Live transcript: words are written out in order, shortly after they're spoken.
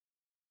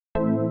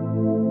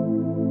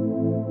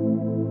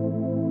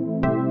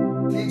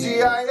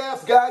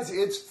TGIF, guys,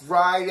 it's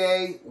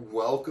Friday.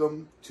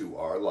 Welcome to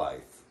our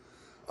life.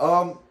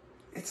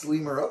 It's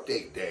Lemur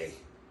Update Day.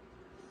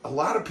 A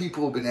lot of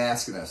people have been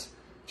asking us,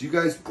 do you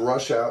guys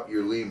brush out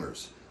your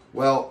lemurs?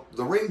 Well,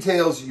 the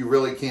ringtails you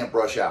really can't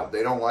brush out.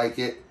 They don't like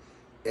it.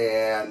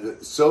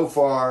 And so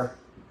far,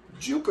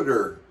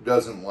 Jupiter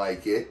doesn't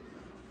like it.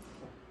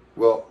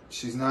 Well,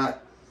 she's not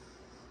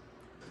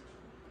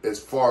as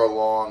far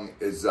along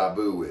as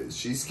Zabu is.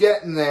 She's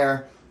getting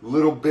there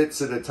little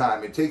bits at a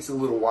time. It takes a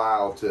little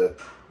while to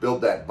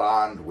build that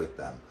bond with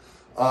them.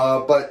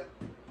 But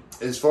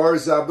as far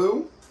as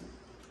Zabu,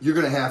 you're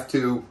going to have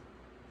to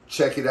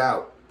check it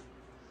out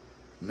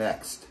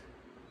next.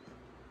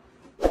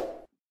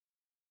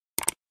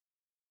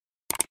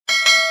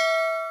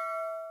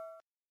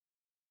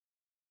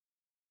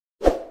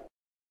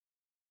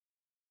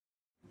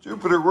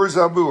 Jupiter, where's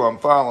Zabu? I'm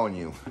following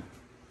you.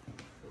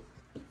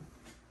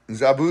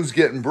 Zabu's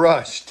getting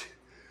brushed.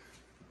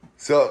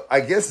 So I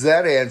guess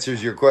that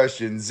answers your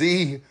question.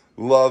 Z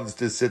loves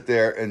to sit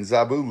there, and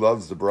Zabu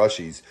loves the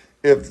brushies.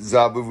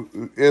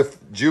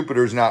 If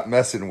Jupiter's not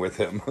messing with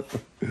him,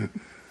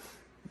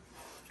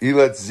 he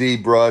lets Z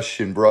brush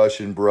and brush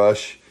and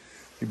brush.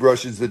 He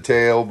brushes the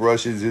tail,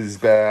 brushes his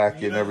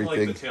back, and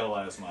everything. Like the tail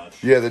as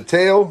much. Yeah, the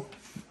tail.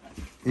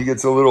 He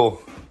gets a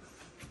little.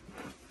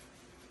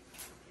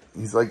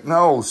 He's like,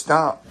 "No,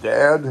 stop,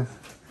 Dad.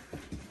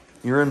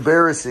 You're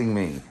embarrassing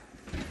me.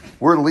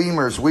 We're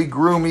lemurs. We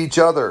groom each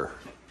other."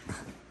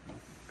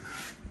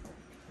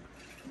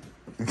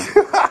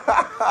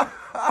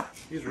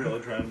 He's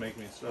really trying to make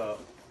me stop.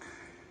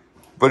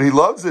 But he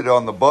loves it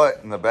on the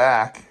butt and the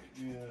back.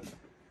 Yeah.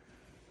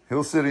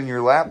 He'll sit in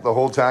your lap the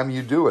whole time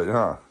you do it,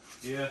 huh?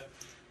 Yeah.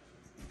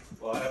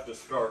 Well, I have to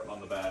start on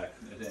the back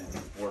and then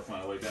work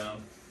my way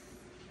down.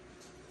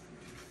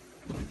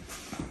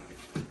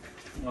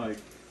 Like.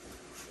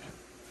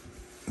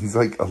 He's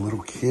like a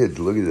little kid.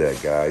 Look at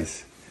that,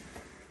 guys.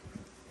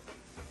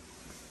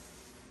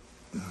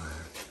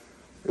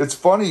 It's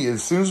funny,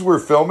 as soon as we're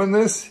filming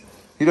this,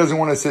 he doesn't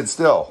want to sit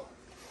still.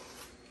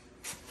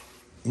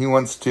 He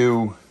wants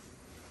to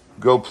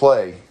go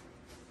play.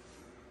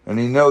 And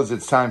he knows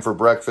it's time for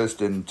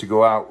breakfast and to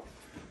go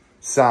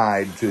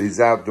outside to his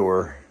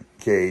outdoor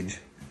cage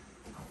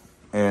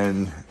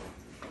and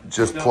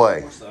just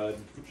play. One more side.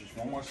 Just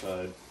one more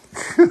side.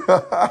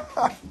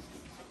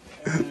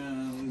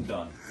 And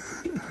done.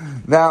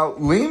 Now,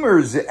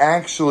 lemurs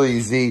actually,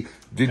 Z,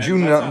 did you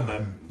know? Not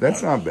bad.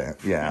 That's not bad.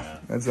 Yeah,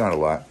 that's not a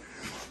lot.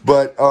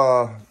 But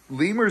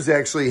lemurs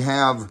actually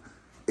have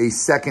a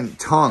second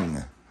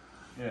tongue.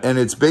 Yeah. And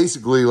it's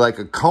basically like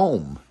a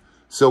comb.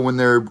 So when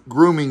they're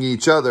grooming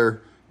each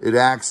other, it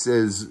acts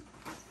as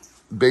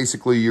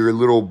basically your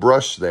little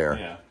brush there.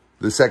 Yeah.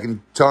 The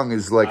second tongue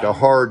is like a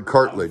hard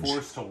cartilage. I'm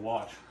forced to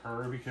watch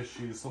her because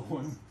she's the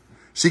one.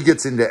 She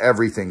gets into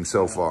everything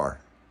so far.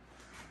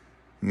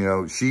 You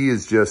know, she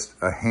is just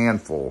a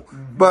handful.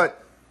 Mm-hmm.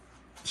 But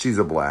she's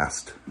a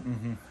blast.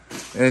 Mm-hmm.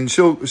 And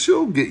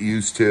she'll get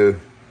used to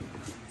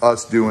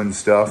us doing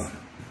stuff.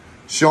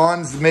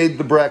 Sean's made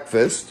the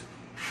breakfast.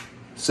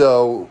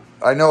 So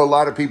I know a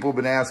lot of people have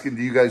been asking,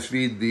 do you guys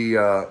feed the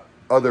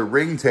other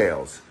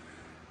ringtails?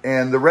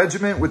 And the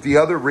regiment with the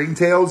other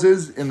ringtails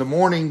is, in the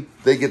morning,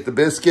 they get the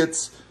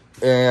biscuits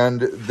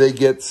and they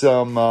get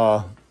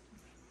some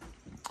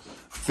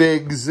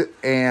figs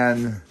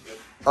and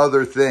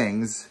other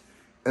things.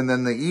 And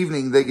then the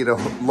evening, they get a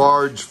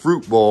large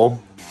fruit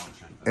bowl.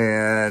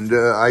 And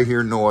I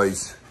hear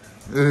noise.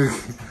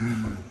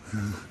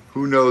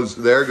 Who knows?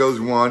 There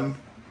goes one.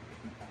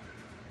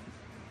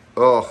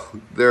 Oh,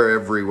 they're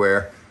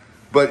everywhere.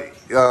 But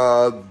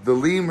the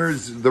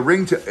lemurs, the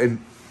ringtail,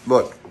 and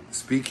look,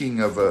 speaking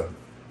of a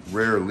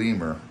rare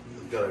lemur.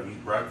 You gotta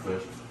eat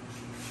breakfast.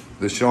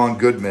 The Sean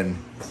Goodman,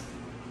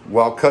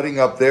 while cutting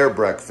up their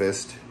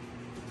breakfast,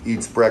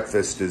 eats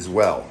breakfast as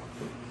well.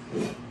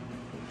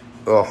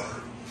 Oh.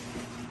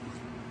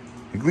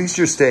 At least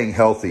you're staying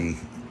healthy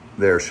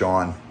there,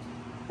 Sean.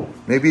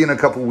 Maybe in a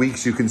couple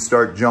weeks you can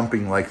start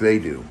jumping like they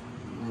do.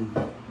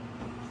 Mm-hmm.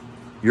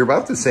 You're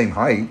about the same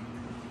height.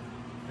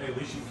 Hey, at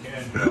least you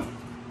can.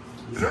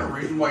 Is there a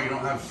reason why you don't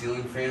have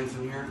ceiling fans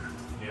in here?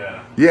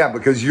 Yeah. Yeah,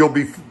 because you'll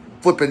be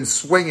flipping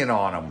swinging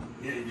on them.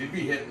 Yeah, you'd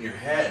be hitting your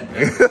head.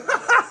 You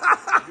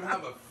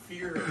have a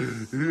fear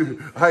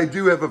of I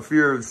do have a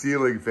fear of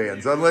ceiling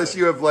fans. Unless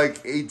you have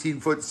like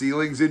 18-foot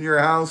ceilings in your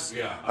house.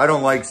 Yeah. I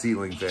don't like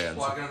ceiling fans.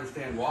 Well, I can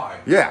understand why.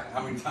 Yeah.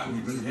 How many times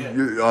you've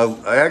been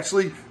hit.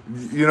 Actually,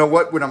 you know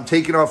what? When I'm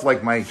taking off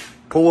like my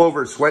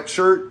pullover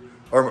sweatshirt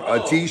or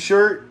a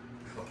t-shirt.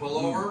 A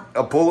pullover?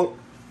 A pullover.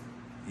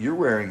 You're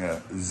wearing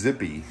a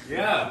zippy.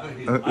 Yeah.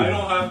 I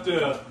don't have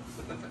to.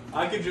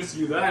 I could just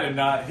do that and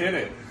not hit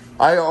it.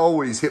 I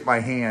always hit my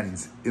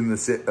hands in the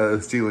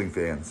ceiling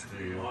fans.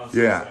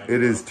 Yeah,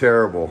 it is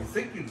terrible. You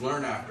think you'd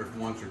learn after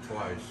once or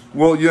twice.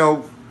 Well, you know,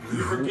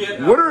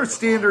 what are after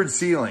standard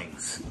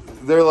ceilings?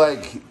 They're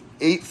like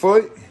 8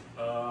 foot?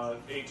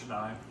 8 to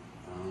 9.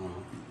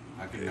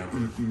 I could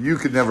never. You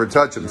could never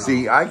touch them. No.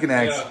 See, I can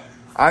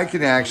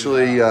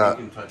actually you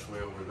can touch way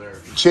over there.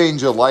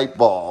 Change a light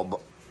bulb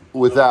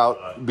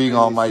without being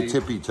on my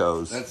tippy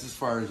toes. That's as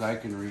far as I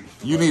can reach.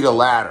 You need a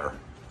ladder.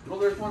 Well,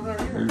 there's one right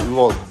here.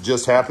 Well,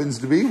 just happens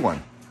to be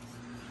one.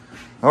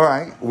 All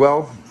right.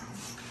 Well,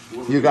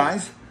 you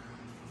guys,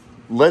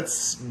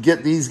 let's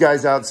get these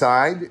guys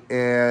outside,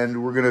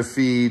 and we're going to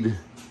feed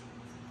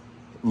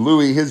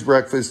Louie his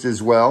breakfast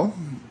as well.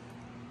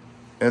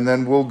 And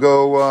then we'll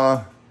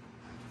go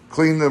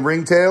clean the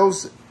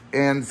ringtails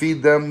and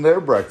feed them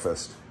their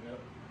breakfast. Yep.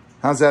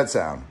 How's that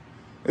sound?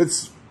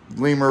 It's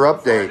Lemur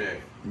update,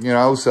 Friday. You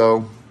know,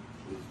 so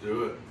let's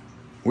do it.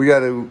 We got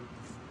to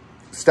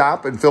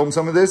stop and film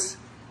some of this,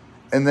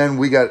 and then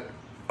we got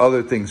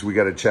other things we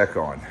got to check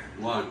on.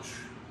 Lunch.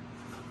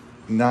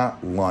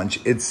 Not lunch.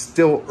 It's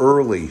still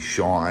early,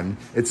 Sean.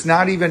 It's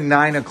not even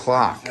 9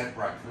 o'clock. Had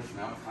breakfast.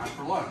 Now it's time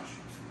for lunch.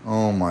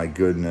 Oh my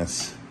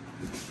goodness.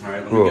 All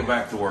right, let me get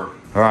back to work.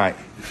 All right.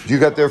 You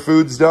got their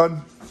foods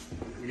done?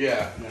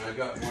 Yeah, I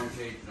got one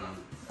cake done.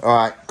 All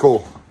right,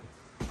 cool.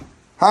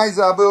 Hi,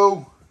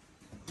 Zabu.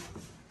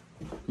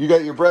 You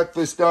got your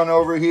breakfast done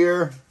over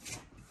here?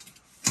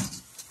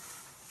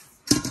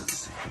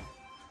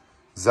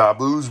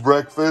 Zabu's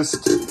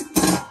breakfast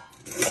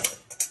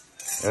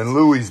and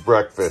Louie's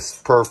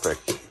breakfast.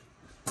 Perfect.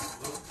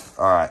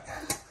 All right.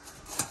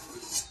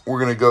 We're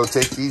going to go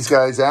take these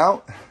guys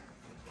out.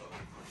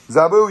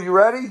 Zabu, you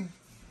ready?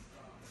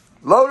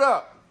 Load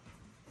up.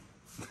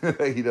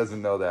 He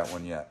doesn't know that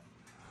one yet.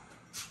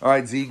 All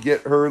right, Z,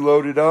 get her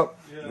loaded up.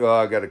 Yeah. Oh,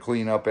 I got to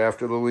clean up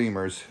after the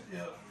lemurs.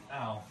 Yep.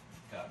 Ow.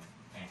 Got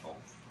ankle.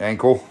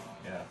 Ankle?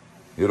 Yeah.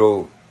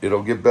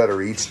 It'll get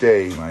better each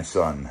day, my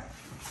son.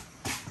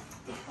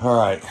 All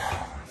right.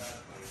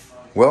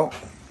 Well,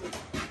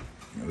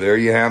 there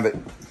you have it.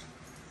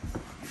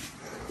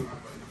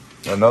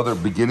 Another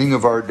beginning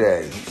of our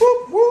day.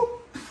 Whoop,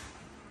 whoop.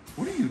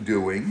 What are you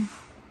doing?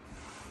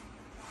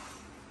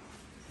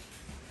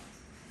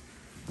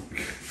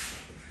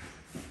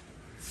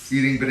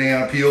 Eating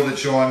banana peel that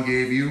Sean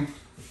gave you.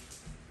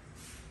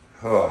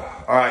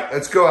 Oh. All right,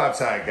 let's go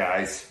outside,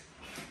 guys.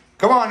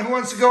 Come on, who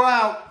wants to go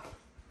out?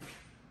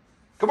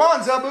 Come on,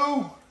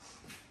 Zabu.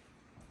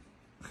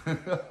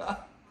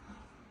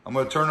 I'm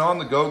going to turn on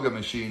the Goga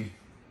machine.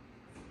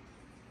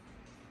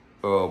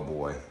 Oh,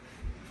 boy.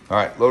 All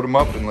right, load them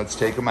up and let's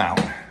take them out.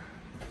 All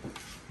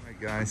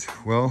right, guys.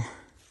 Well,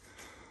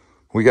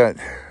 we got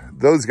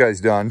those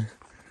guys done.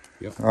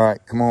 Yep. All right,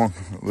 come on.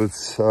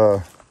 Let's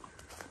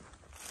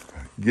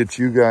get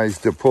you guys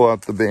to pull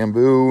out the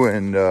bamboo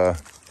and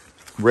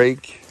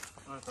rake.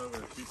 I thought we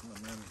were keeping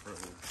them in for a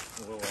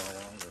little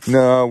while longer.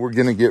 No, we're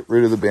going to get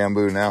rid of the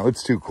bamboo now.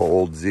 It's too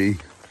cold, Z.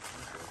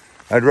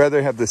 I'd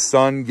rather have the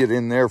sun get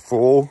in there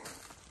full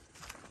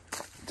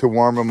to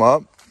warm them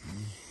up.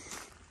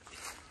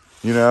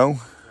 You know? Yeah.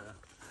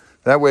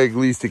 That way at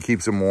least it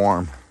keeps them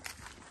warm.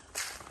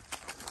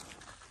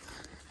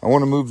 I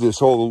want to move this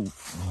whole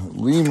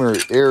lemur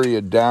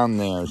area down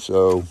there,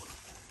 so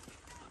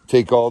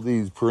take all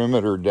these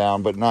perimeter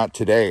down, but not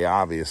today,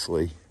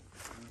 obviously.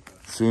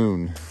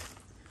 Soon.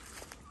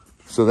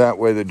 So that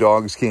way the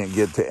dogs can't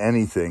get to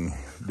anything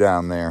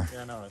down there.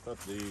 Yeah, no, I thought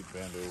the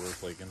bamboo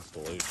was like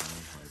installation.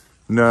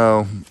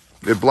 No,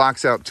 it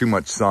blocks out too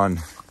much sun.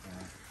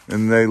 Yeah.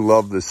 And they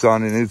love the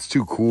sun, and it's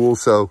too cool.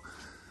 So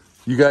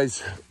you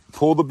guys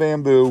pull the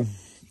bamboo,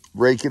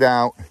 rake it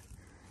out,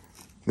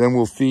 then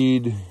we'll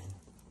feed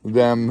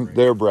them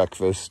their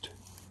breakfast.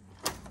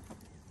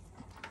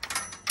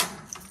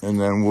 And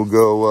then we'll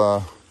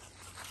go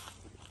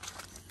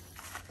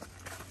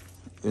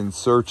in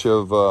search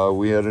of,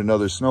 we had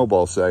another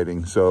snowball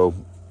sighting, so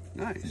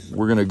nice.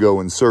 We're going to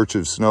go in search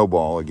of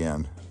Snowball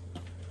again.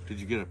 Did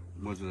you get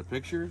was it a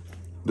picture?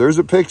 There's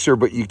a picture,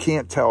 but you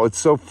can't tell. It's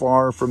so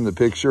far from the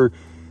picture.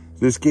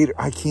 This gator,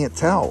 I can't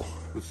tell.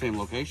 The same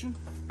location?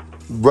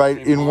 Right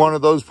same in pond? one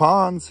of those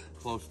ponds.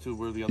 Close to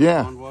where the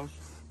other pond was?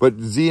 But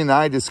Z and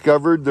I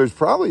discovered there's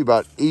probably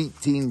about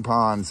 18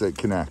 ponds that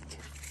connect.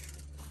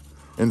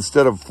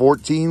 Instead of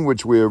 14,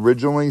 which we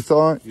originally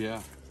thought.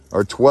 Yeah.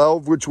 Or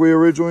 12, which we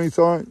originally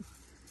thought.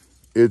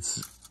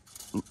 It's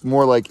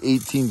more like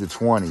 18 to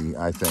 20,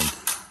 I think.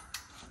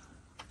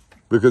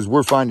 Because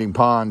we're finding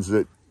ponds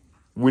that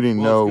we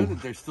didn't know. It's good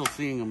that they're still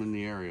seeing them in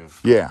the area.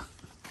 Yeah.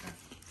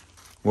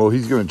 Well,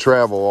 he's going to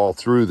travel all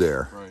through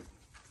there. Right.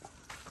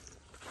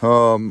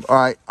 All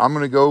right, I'm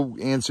going to go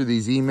answer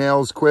these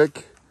emails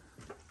quick.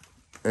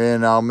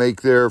 And I'll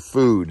make their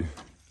food.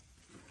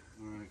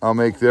 Right. I'll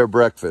make their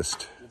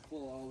breakfast.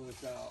 We'll pull all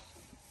this out.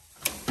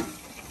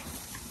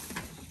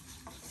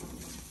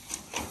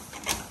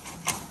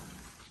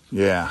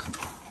 Yeah.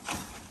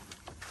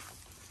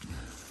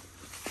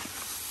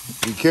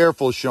 Be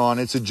careful, Sean.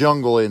 It's a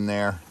jungle in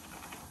there.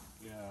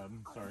 Yeah,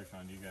 I'm sorry,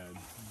 Sean. You gotta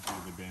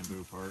do the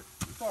bamboo part.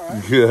 It's all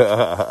right.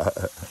 Yeah.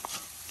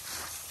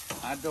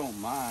 I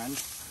don't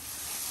mind.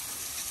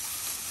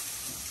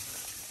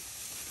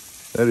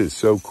 That is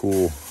so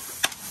cool.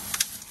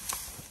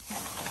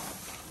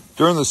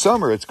 During the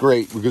summer, it's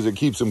great because it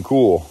keeps them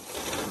cool.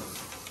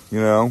 You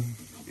know?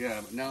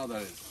 Yeah, but now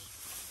that it's,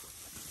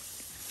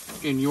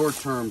 in your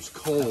terms,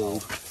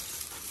 cold.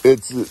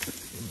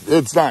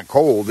 It's not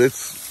cold.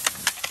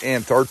 It's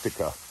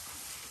Antarctica.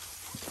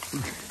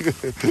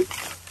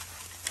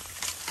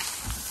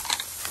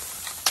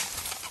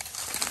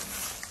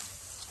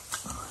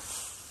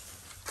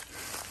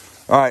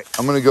 All right,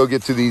 I'm going to go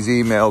get to these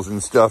emails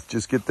and stuff.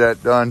 Just get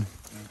that done.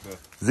 Okay.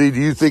 Z, do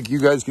you think you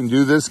guys can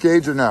do this,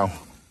 Gage, or no?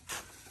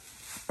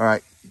 All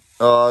right.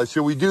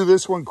 Should we do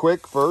this one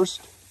quick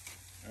first?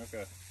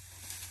 Okay.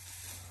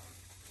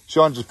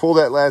 Sean, just pull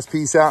that last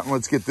piece out and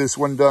let's get this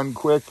one done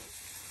quick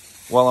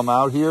while I'm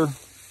out here.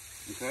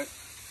 Okay.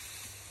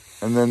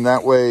 And then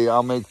that way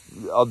I'll do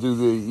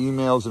the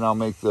emails and I'll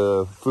make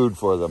the food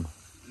for them.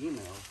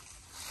 Email.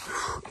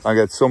 I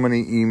got so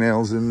many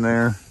emails in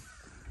there.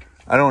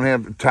 I don't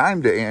have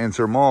time to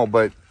answer them all,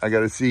 but I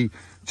got to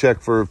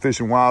check for fish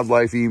and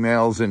wildlife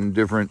emails and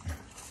different.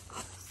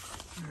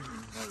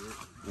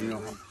 You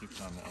know, keeps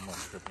on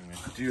almost tripping me.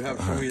 Do you have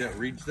somebody that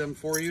reads them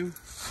for you?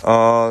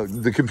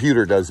 The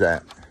computer does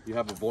that. You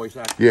have a voice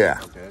actor? Yeah.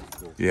 Okay,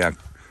 that's cool. Yeah.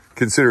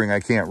 Considering I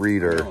can't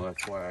read or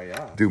that's why I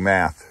asked. do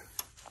math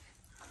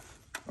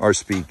or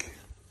speak.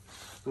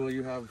 Well,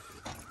 you're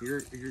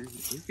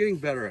getting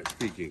better at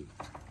speaking.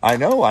 I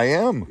know, I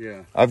am.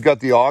 Yeah. I've got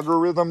the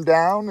algorithm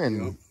down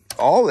and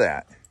all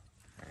that.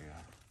 There you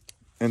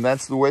go. And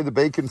that's the way the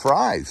bacon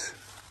fries.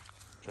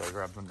 Should I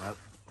grab the net?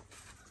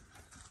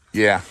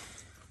 Yeah.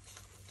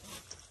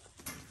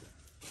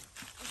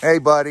 Hey,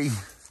 buddy.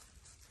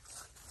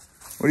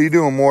 What are you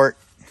doing, Mort?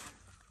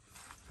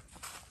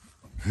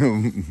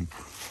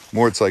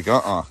 Mort's like,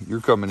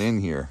 you're coming in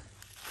here.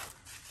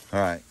 All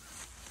right.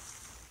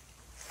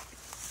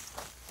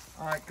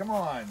 All right, come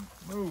on.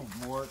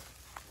 Move, Mort.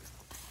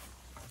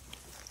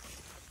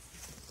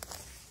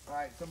 All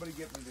right, somebody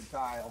get me the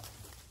tile.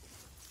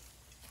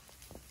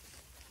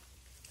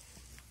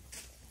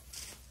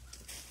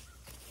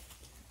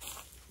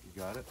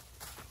 You got it?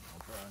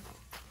 I'll try.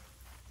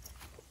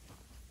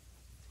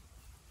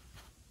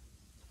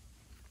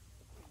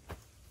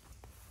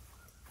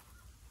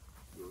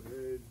 Go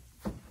ahead.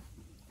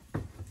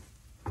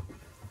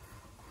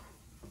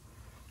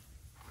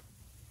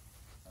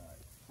 All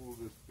right, pull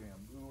this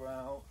bamboo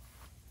out.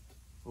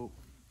 Oh.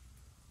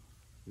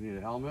 You need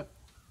a helmet?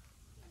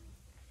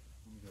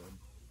 I'm good.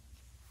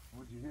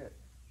 What'd you hit?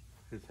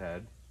 His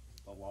head.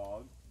 A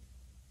log.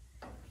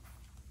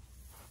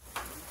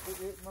 Quit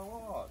hitting my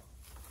log.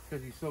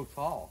 Because he's so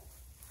tall.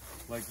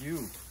 Like you.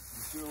 You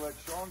should have let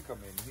Sean come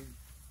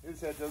in.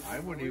 His head doesn't. I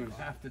wouldn't even reach.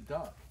 have to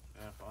duck.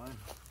 Yeah, fine.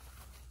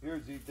 Here,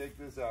 Z, take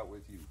this out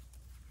with you.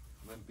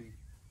 Limpy.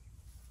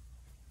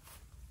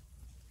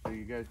 So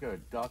you guys got to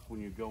duck when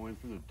you go in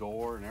through the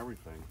door and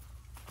everything.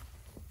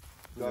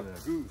 Look Duck at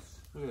this. goose.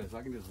 Look at this.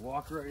 I can just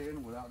walk right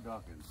in without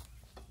ducking.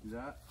 See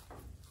that?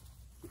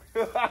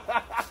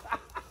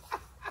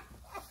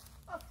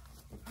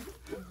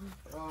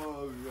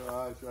 Oh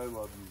gosh, I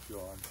love you,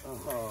 Sean.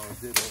 Oh,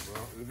 ditto,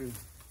 bro.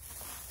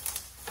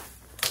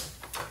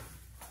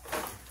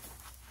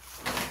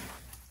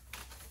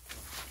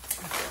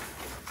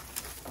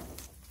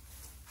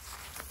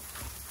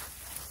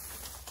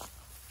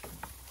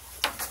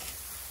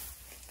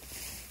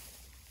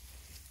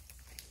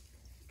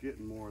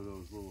 Getting more of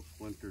those little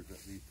splinters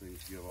that these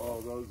things give Oh,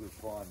 off. those are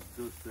fun.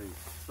 Those things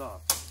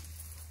suck.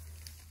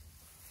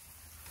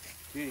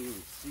 Can't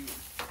even see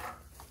them.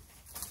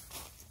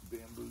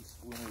 Bamboo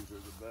splinters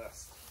are the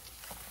best.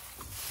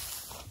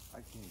 I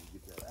can't even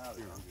get that out of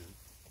Here, here. I'm good.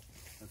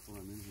 That's what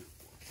I'm in here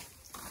for.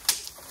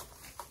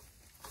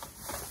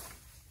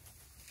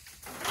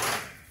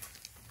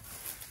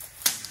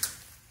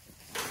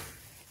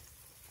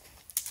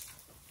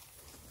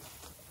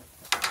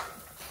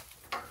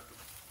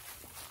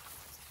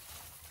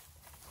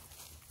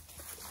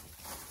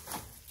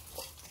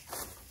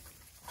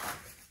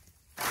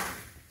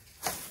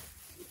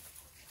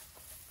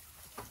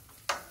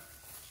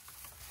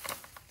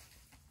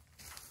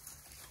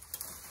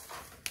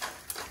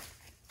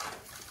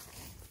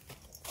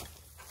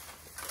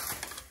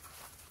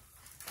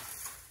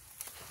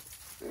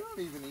 They don't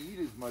even eat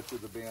as much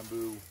of the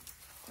bamboo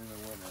in the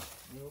winter.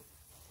 Nope.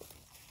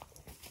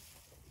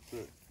 So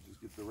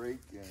just get the rake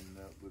and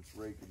let's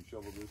rake and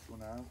shovel this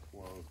one out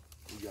while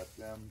we got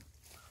them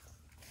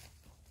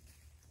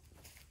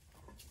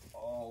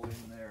all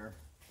in there.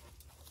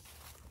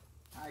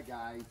 Hi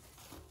guys.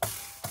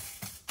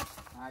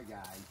 Hi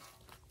guys.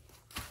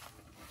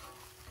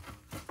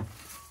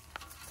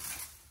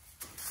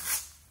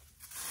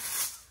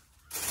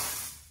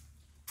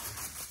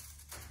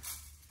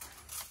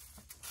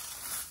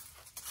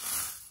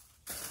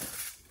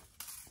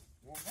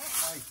 Well, not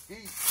my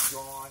feet,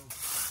 John.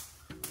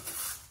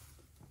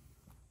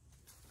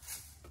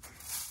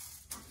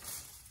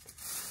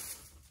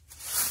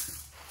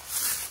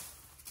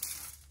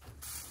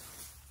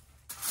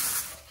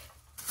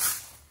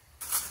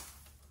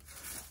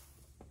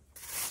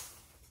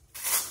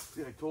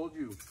 See, I told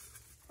you,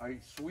 I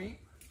sweep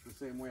the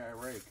same way I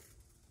rake.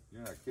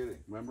 You're not kidding.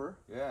 Remember?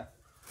 Yeah.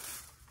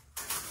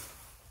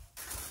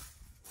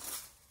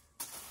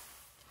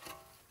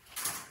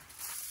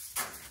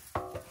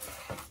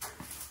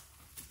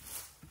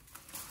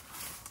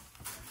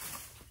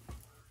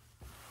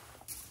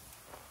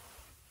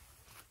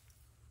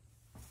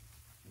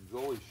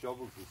 always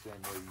shovels the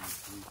same way you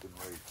sweep and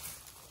rake.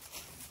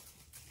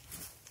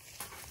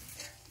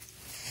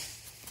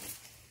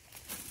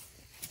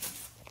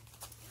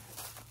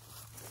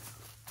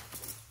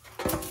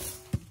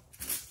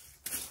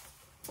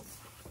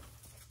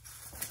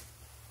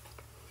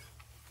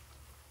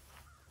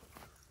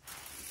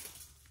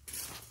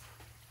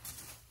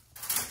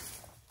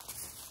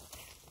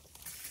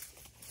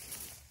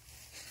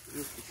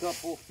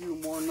 Just a few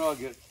more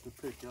nuggets to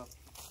pick up.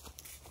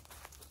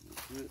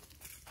 That's it.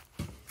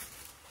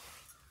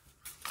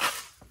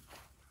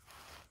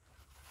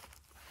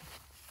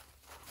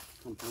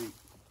 Complete.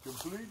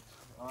 Complete.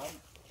 All right.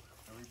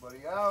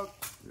 Everybody out.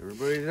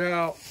 Everybody's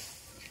out.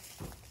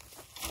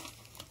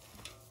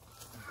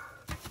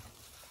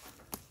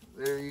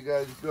 There you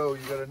guys go.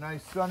 You got a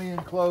nice sunny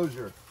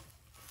enclosure.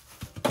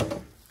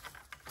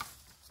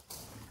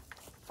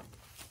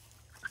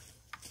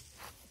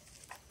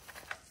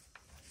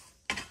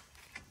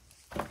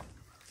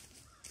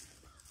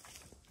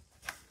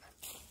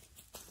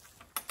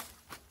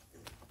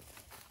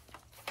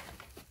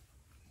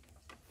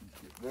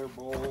 Their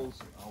bowls.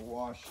 I'll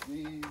wash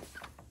these,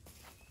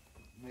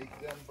 make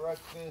them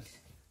breakfast,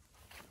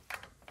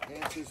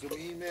 answer some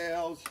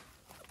emails,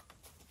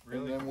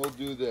 and then we'll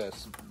do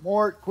this.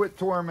 Mort, quit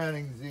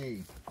tormenting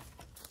Z.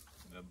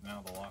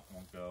 Now the lock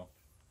won't go.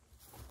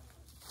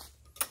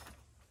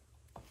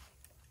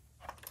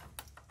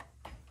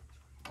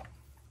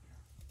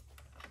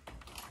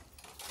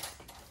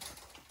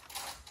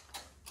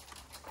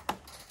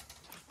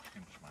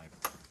 Pinch my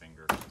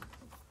finger.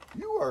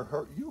 You are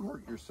hurt. You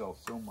hurt yourself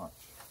so much.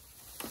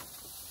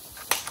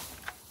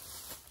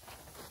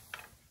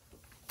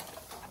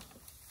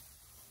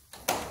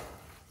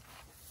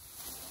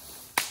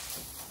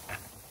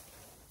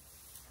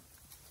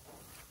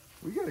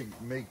 We gotta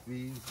make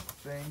these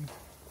things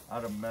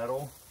out of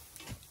metal.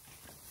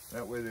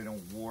 That way they don't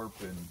warp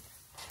and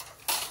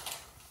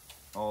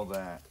all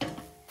that.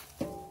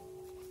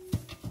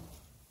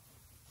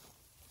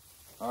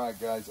 All right,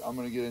 guys, I'm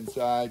gonna get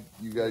inside.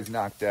 You guys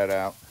knock that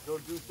out. Go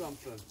do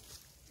something.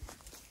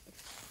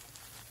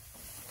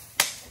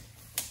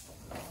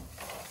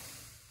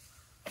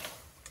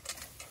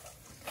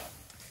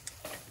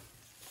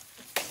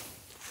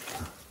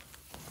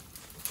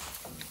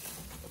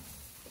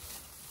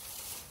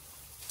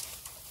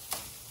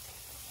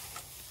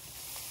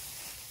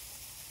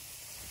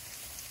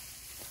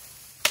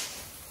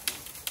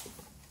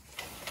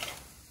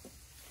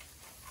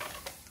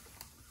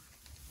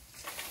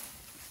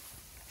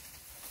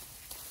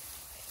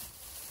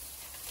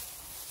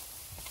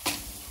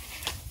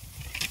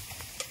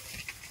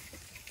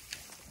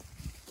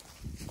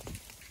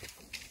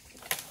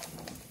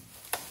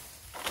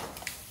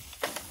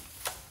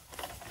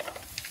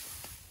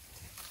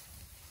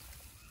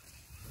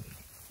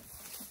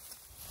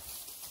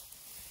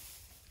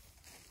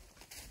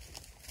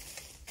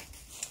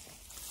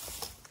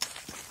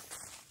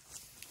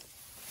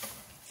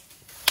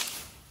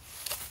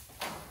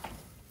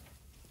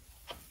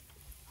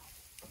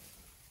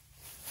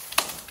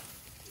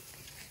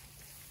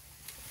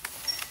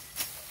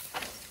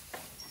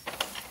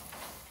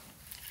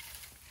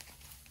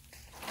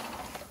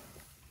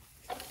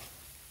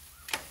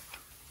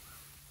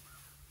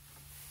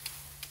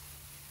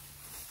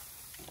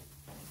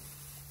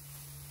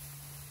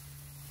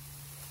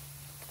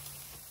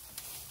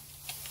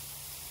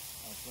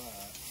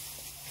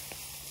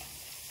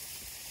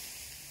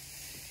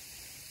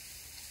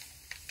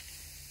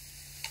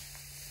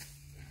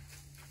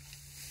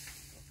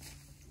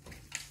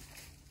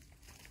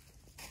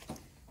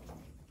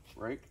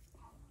 Rake.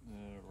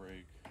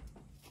 Rake.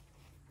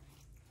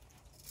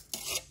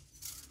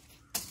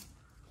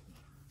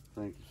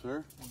 Thank you,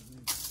 sir.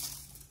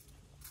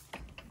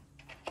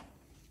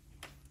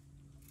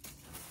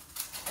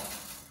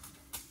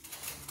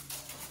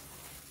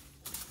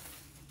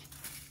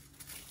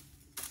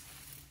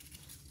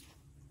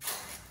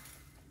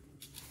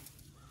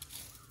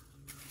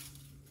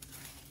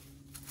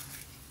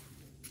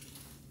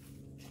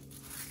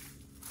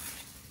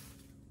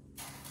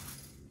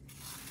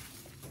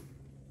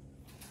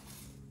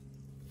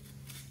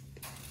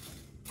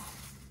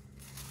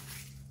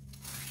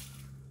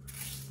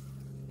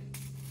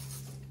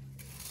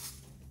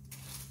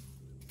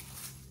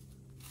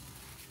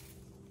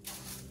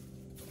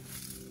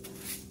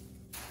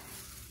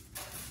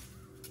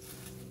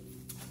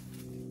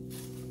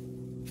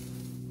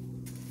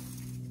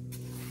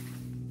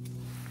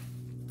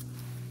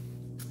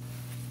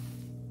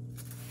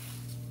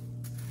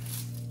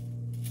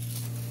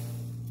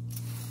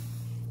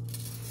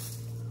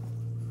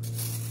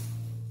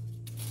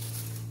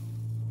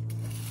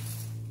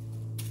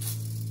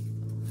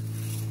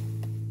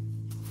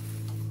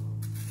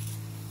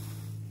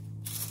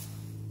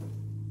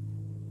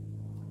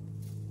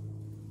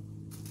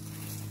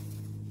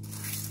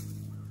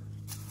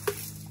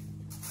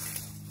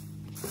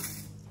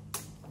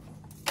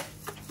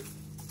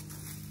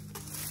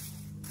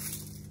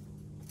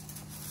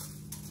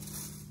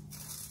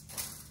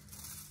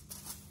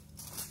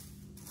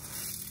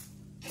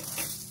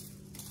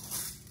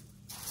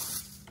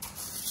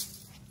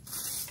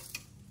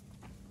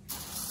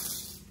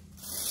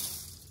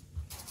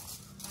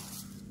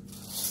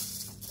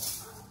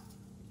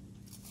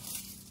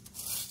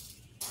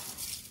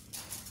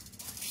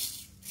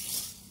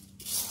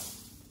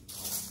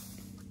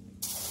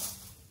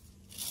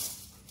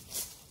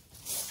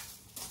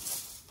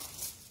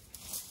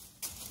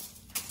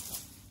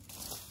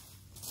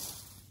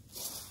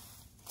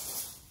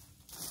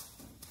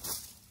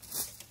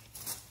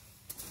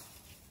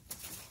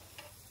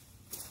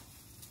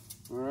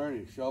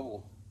 Alrighty,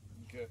 shovel.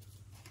 Okay.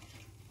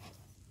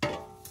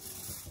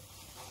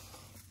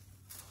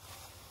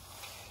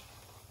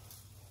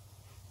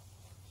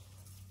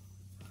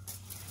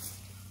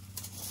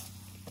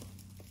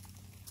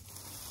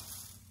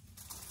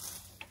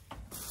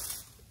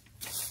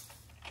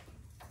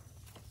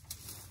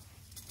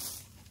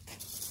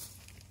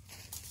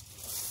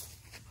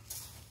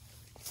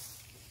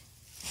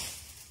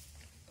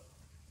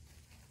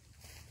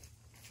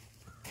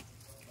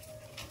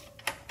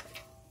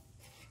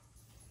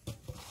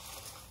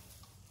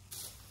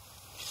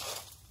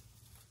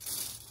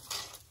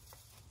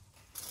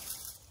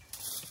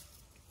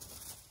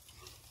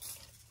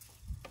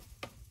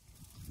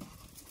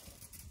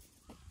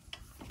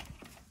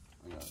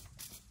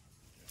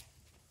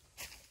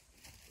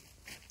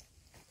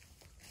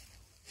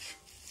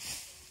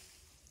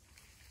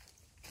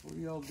 What are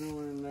y'all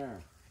doing in there?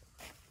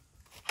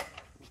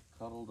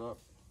 Cuddled up.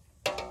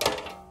 That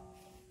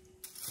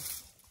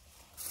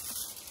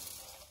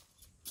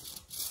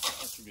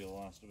should be the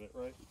last of it,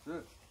 right?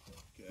 That's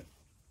it. Okay.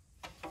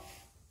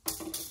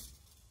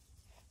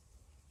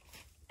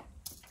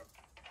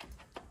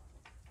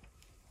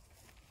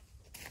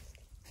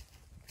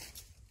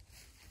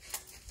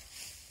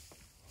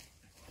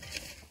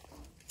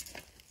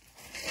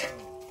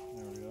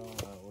 There we go.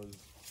 That was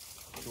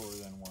shorter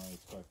than what I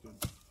expected.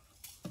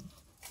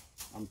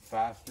 I'm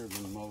faster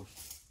than most.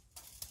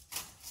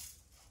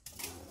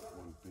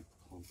 One big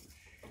clump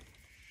of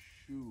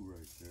shoe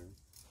right there.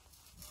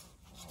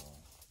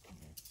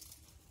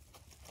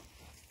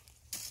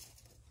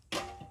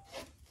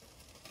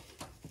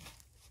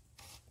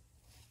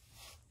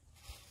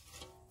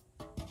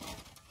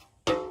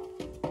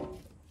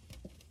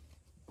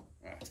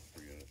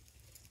 Forget it.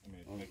 I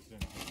mean, it's mixed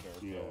into the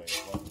dark. Yeah. Let's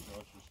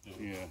just do it.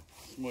 Yeah,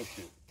 smush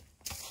it.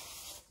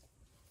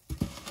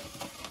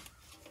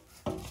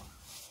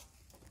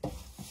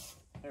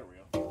 There we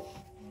go.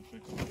 Let's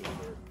mix it with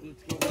dirt.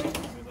 Let's go. I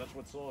mean, that's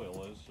what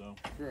soil is, so.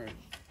 Right.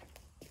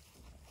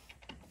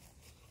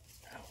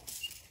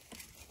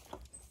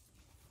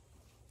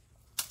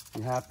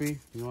 You happy?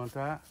 You want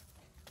that?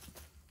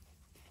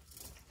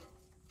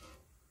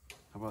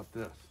 How about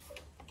this?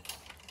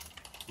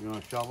 You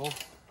want a shovel?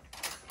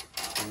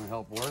 You want to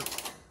help work?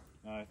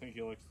 No, I think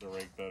he likes the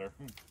rake better.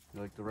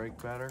 You like the rake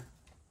better?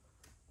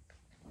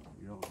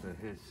 You know what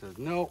he says,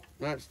 nope,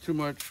 that's too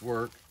much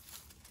work.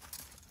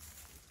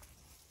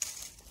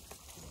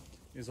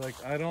 He's like,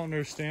 I don't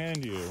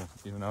understand you.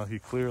 Even though he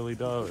clearly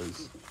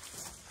does.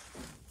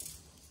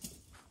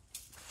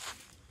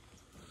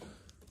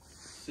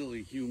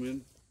 Silly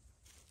human.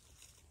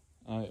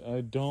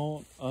 I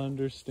don't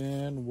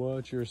understand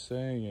what you're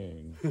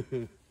saying.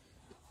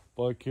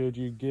 But could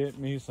you get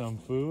me some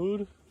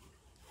food?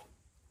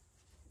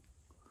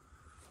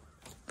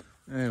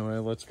 Anyway,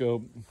 let's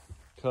go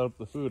cut up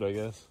the food, I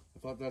guess. I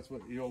thought that's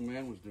what the old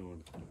man was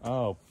doing.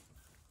 Oh,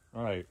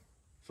 right.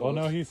 So Well,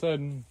 no, he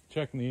said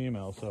checking the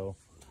email, so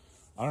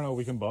I don't know.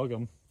 We can bug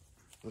him.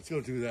 let's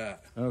go do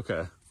that.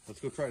 Okay. Let's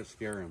go try to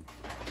scare him.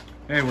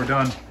 Hey, we're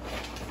done.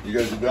 You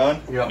guys are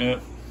done? Yep. Yeah.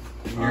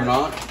 You're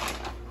not?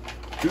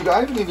 Dude,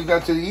 I haven't even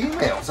got to the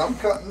emails. I'm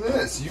cutting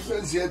this. You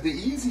guys had the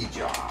easy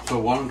job. So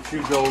why don't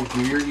you go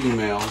do your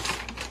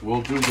emails?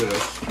 We'll do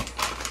this.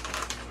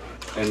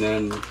 And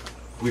then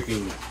we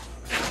can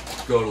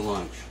go to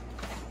lunch.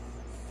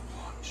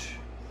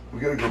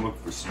 We gotta go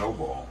look for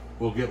Snowball.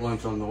 We'll get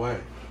lunch on the way.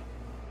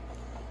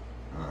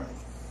 All right.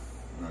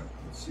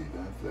 Let's see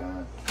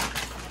that.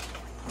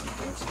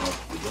 That's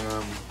enough for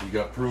them. You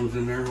got prunes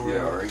in there?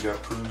 Yeah, I already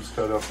got prunes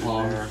cut up in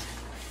Plums. there.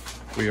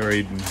 We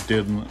already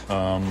did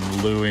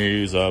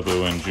Louis,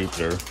 Zabu, and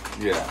Jupiter.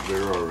 Yeah,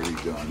 they're already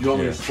done. You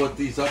want me Yeah. to split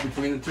these up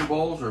between the two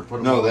bowls or put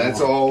them No, all in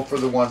that's one? all for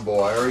the one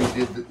bowl. I already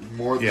did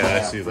more than Yeah, I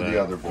that see for that.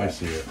 the other bowl. I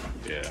see it.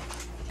 Yeah.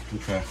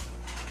 Okay.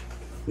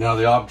 Now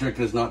the object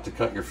is not to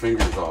cut your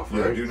fingers off,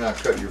 Yeah, right? do not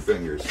cut your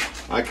fingers.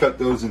 I cut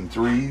those in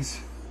threes.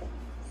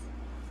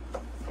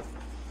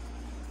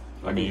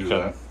 I mean, can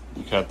you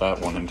do cut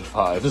that one into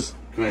fives.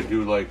 Can I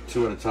do like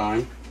 2 at a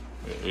time?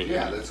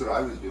 Yeah, that's what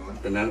I was doing.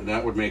 And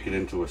that would make it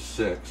into a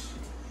 6.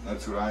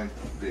 That's what I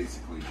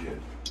basically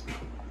did.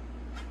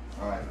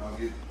 All right, I'll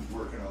get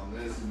working on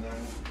this and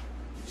then.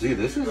 See,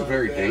 this is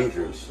very We'll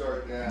dangerous.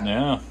 start that.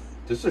 Yeah.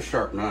 This is a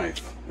sharp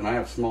knife, and I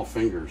have small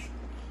fingers.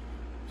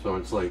 So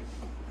it's like,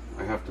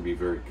 I have to be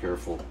very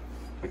careful.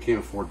 I can't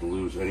afford to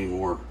lose any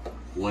more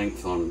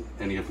length on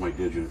any of my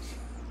digits.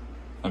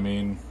 I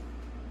mean,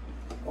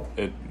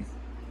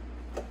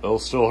 it'll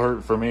still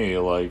hurt for me.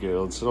 Like,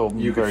 it'll still.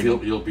 You can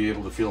feel, you'll be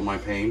able to feel my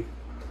pain?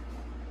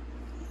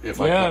 If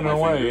I Yeah, cut my no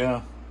way, finger?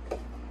 yeah.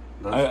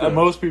 That's good.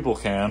 Most people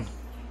can.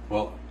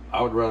 Well,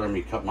 I would rather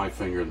me cut my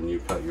finger than you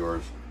cut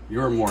yours.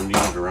 You're more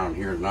needed around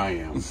here than I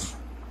am.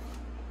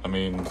 I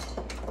mean,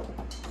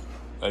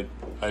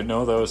 I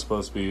know that was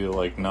supposed to be,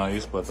 like,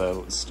 nice, but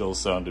that still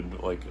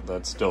sounded like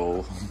that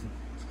still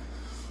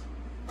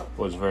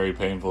was very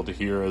painful to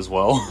hear as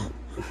well.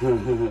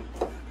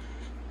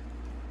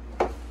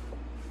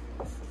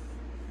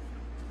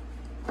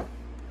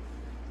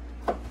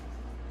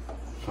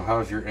 So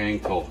how's your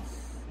ankle?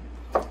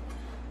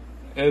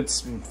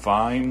 It's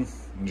fine.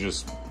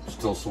 Just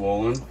Still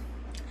swollen?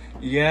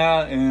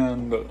 yeah,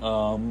 and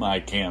I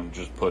can't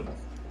just put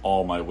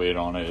all my weight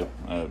on it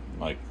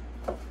like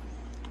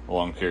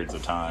long periods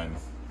of time.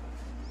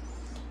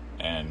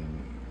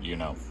 And you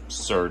know,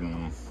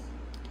 certain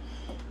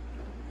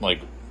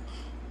like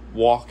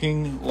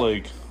walking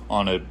like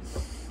on a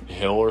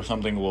hill or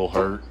something will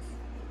hurt.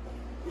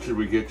 Should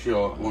we get you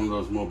one of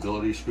those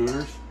mobility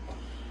scooters?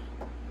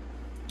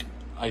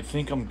 I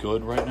think I'm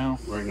good right now.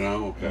 Right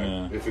now? Okay.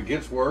 Yeah. If it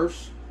gets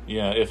worse?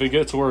 Yeah, if it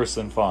gets worse,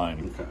 then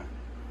fine. Okay.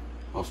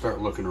 I'll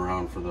start looking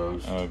around for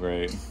those. Oh,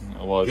 great.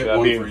 Well, it's Get gotta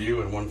one be, for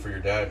you and one for your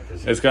dad.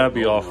 it's got to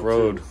be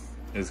off-road.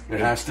 It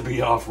has to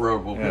be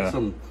off-road. We'll Yeah. put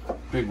some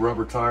big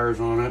rubber tires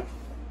on it.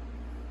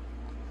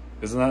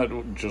 Isn't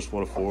that just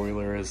what a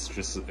four-wheeler is?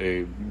 Just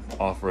a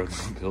off-road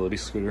mobility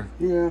scooter?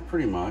 Yeah,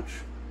 pretty much.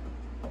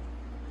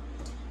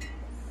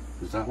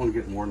 Does that one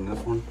get more than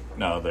this one?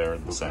 No, they're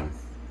the same.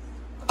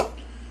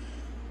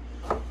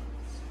 Let's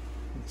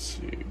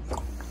see.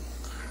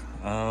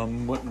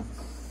 What?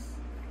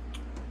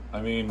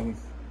 I mean,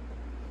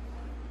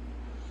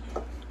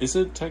 is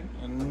it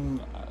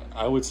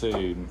I would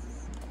say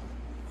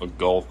a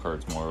golf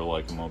cart's more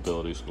like a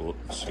mobility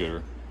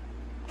scooter.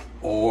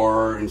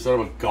 Or instead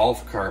of a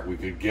golf cart, we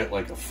could get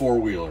like a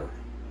four-wheeler.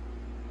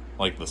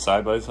 Like the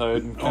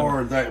side-by-side?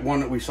 Or that one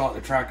that we saw at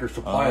the Tractor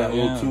Supply, that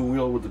yeah. little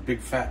two-wheel with the big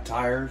fat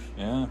tires.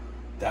 Yeah.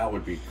 That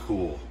would be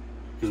cool.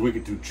 Because we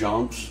could do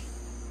jumps.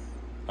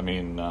 I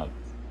mean, not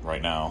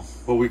right now.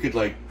 But we could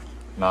like...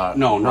 Not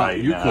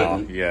you now.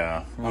 couldn't.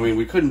 Yeah. I mean,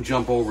 we couldn't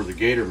jump over the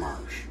Gator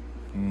Marsh.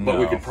 No. But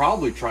we could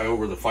probably try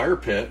over the fire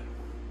pit.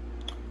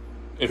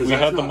 If 'Cause we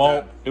that's had the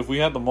not if we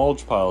had the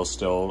mulch piles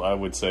still, I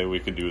would say we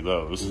could do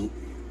those.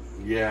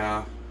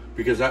 Yeah.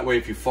 Because that way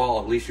if you fall,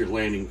 at least you're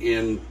landing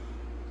in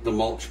the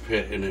mulch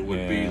pit and it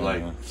would be Yeah.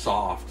 like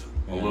soft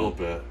a Yeah. little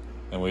bit.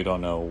 And we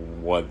don't know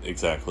what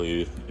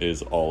exactly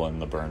is all in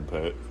the burn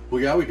pit.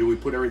 Well, yeah, we do. We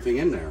put everything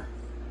in there.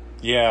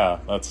 Yeah,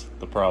 that's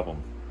the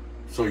problem.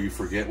 So you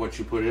forget what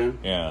you put in?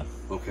 Yeah.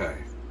 Okay.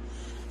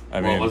 I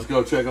Well, mean, let's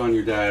go check on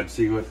your dad,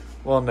 see what...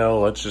 well,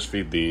 no, let's just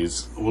feed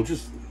these.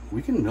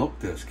 We can milk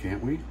this,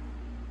 can't we?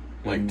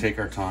 Like, take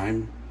our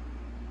time?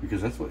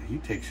 Because that's what... He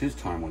takes his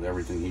time with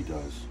everything he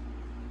does.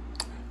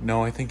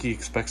 No, I think he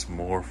expects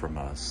more from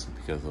us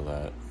because of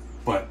that.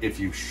 But if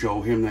you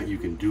show him that you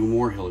can do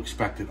more, he'll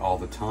expect it all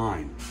the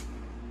time.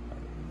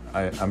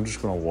 I'm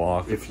just going to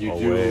walk If you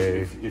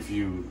away. if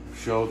you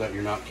show that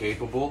you're not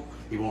capable,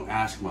 he won't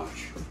ask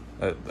much.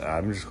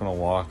 I'm just going to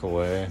walk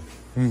away.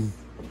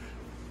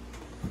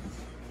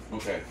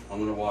 Okay, I'm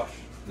going to wash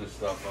this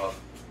stuff up.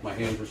 My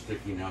hands are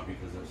sticky now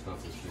because that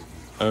stuff is sticky.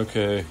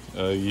 Okay,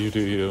 you do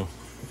you.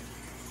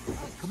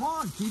 Come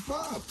on, keep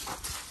up.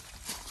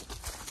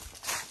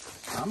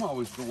 I'm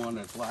always the one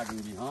that's lagging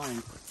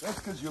behind. That's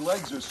because your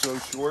legs are so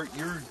short.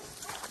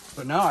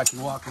 But now I can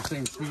walk the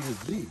same speed as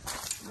Z.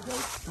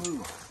 That's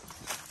true.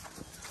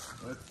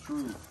 That's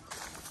true.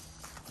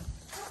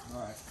 All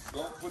right,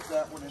 don't put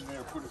that one in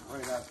there. Put it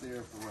right out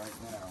there for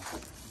right now.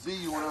 Z,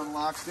 you want to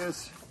unlock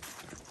this?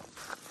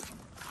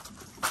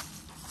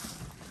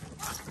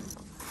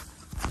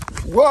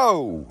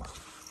 Whoa!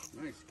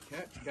 Nice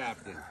catch,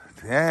 Captain.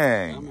 I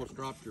Dang. almost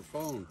dropped your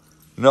phone.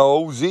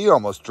 No, Z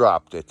almost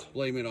dropped it.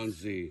 Blame it on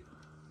Z.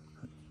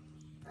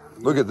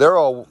 Look at, they're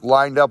all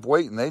lined up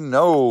waiting. They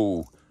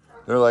know.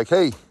 They're like,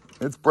 hey,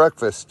 it's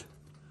breakfast.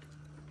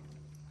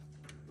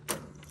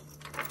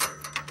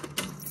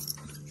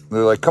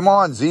 They're like, come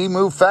on, Z,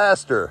 move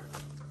faster.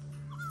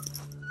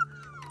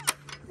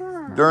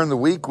 During the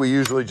week, we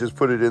usually just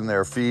put it in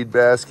their feed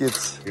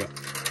baskets. Yeah.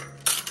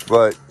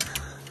 But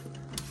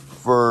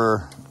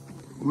for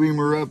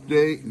Lemur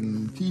Update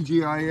and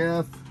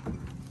TGIF,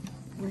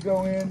 we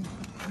go in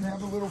and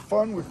have a little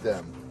fun with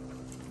them.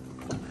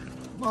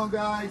 Come on,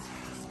 guys.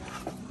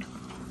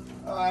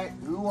 All right,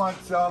 who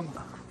wants some?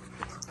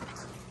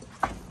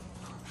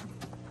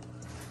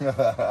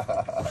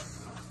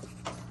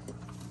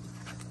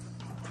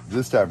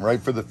 This time, right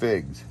for the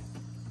figs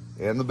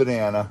and the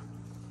banana,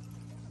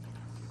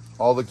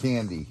 all the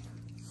candy.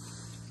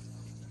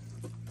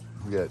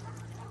 We got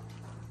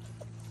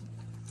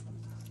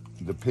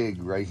the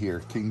pig right here,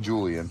 King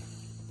Julian.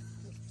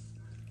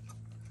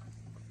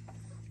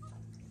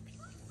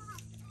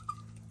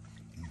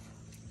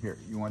 Here,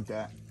 you want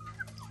that?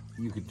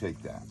 You could take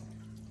that.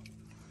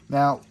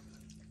 Now,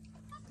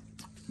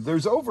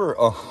 there's over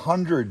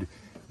 100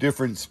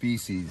 different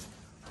species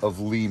of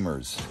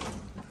lemurs.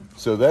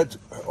 So that's,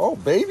 oh,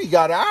 baby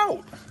got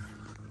out.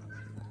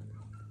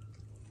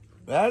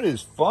 That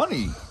is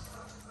funny.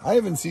 I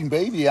haven't seen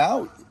baby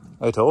out.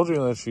 I told you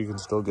that she can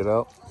still get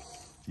out.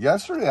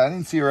 Yesterday, I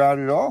didn't see her out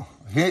at all.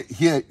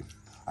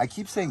 I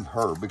keep saying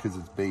her because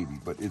it's baby,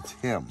 but it's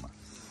him.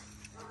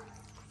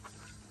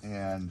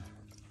 And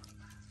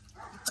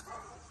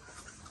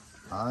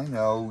I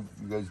know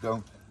you guys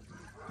don't,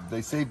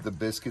 they saved the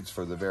biscuits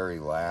for the very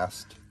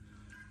last.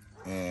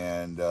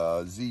 And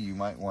Z, you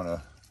might want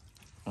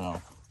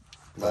to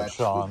latch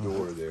the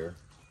door there.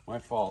 My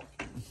fault.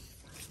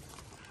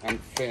 I'm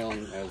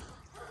failing as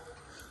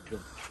the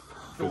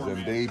because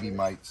then baby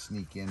might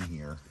sneak in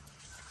here,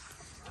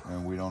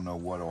 and we don't know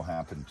what will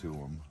happen to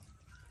him.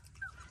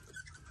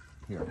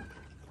 Here.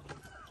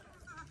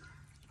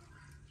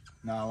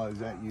 Nala, is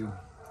that you?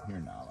 Here,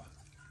 Nala.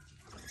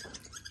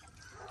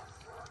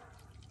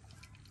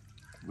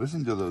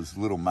 Listen to those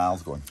little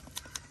mouths going.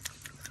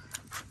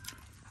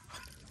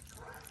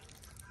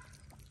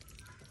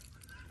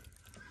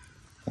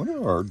 What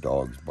are our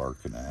dogs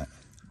barking at?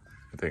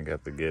 I think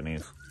at the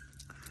guineas.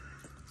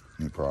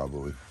 Yeah,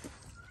 probably.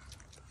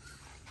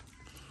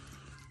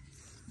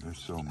 They're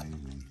so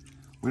amazing.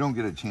 We don't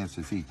get a chance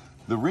to see.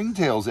 The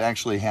ringtails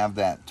actually have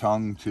that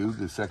tongue too,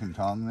 the second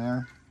tongue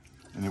there.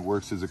 And it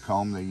works as a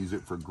comb. They use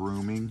it for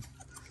grooming.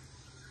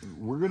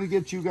 We're going to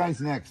get you guys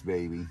next,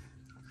 baby.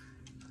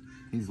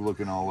 He's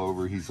looking all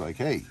over. He's like,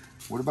 hey,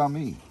 what about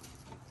me?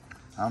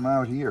 I'm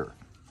out here.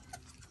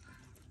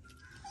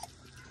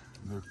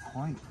 They're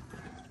quite...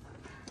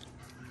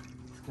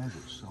 These guys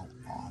are so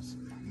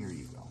awesome. Here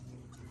you go.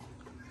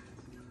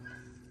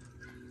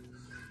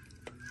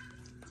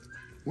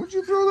 What'd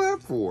you throw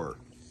that for?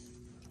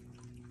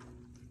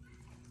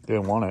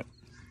 Didn't want it.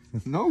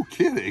 No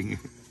kidding.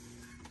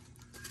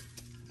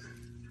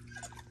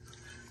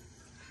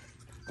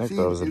 I think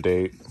that was a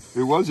date.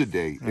 It was a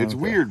date. It's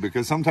weird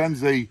because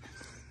sometimes the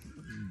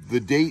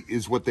date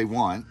is what they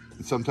want,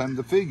 and sometimes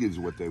the fig is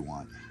what they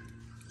want.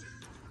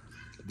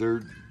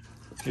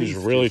 He's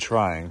really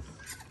trying.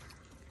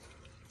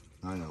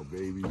 I know,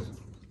 babies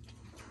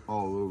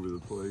all over the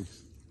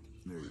place.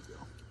 There you go.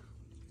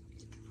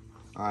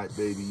 All right,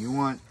 baby, you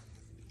want...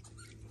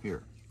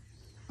 Here,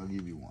 I'll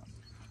give you one.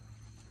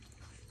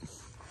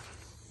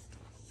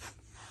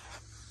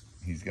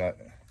 He's got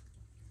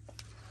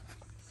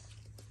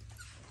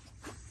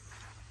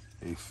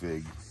a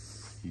fig.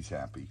 He's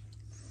happy.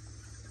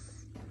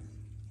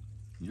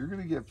 You're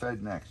going to get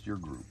fed next, your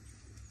group.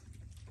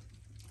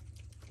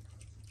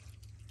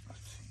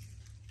 Let's see.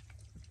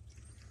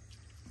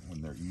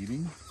 When they're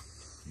eating,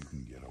 you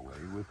can get away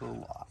with a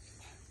lot.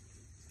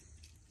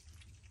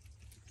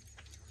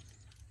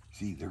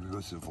 See, there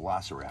goes the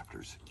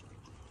velociraptors.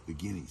 The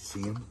guineas,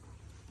 see them?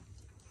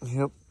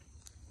 Yep.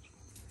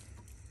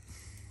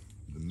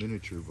 The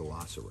miniature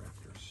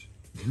velociraptors.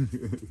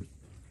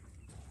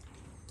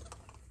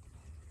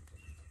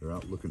 They're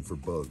out looking for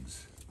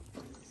bugs.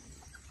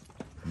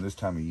 And this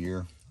time of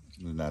year,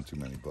 there's not too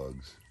many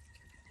bugs.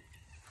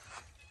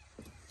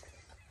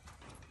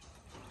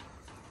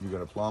 You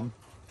got a plum?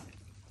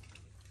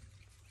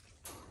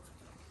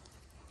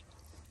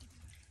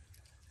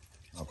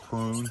 A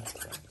prune?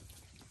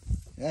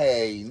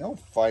 Hey, no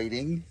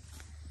fighting.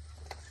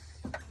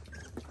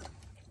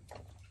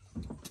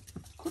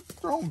 Quit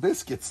throwing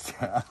biscuits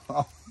down.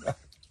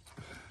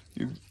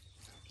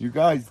 You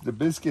guys, the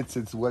biscuits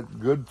is what's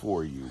good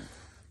for you.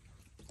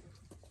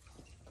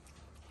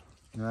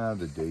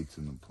 The dates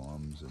and the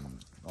plums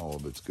and all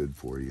of it's good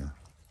for you.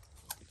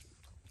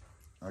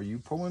 Are you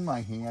pulling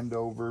my hand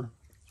over?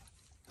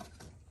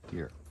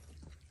 Here.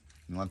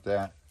 You want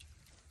that?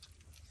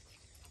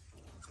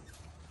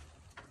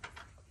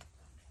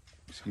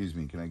 Excuse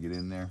me, can I get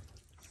in there?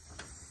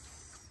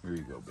 Here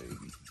you go, baby.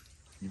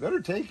 You better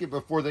take it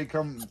before they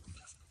come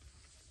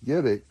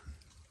get it.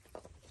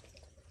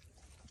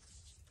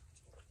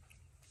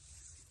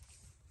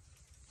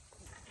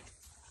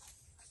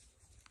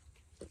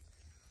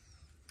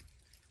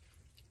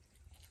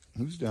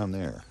 Who's down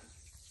there?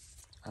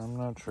 I'm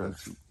not sure.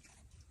 That's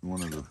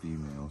one of the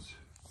females.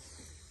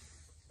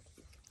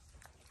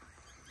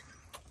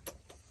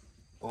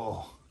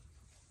 Oh,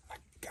 I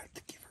got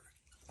to give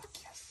her a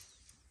kiss.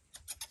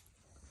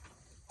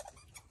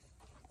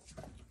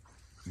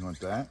 You want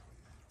that?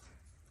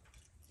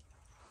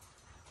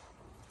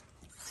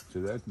 So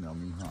that's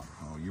nummy, huh?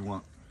 Oh, you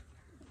want...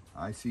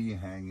 I see you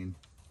hanging.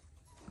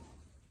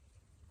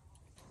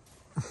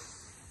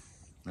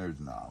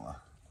 There's Nala.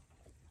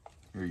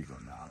 Here you go,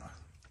 Nala.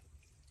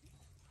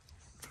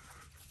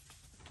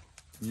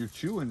 You're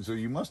chewing, so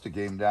you must have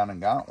came down and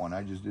got one.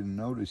 I just didn't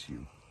notice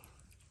you.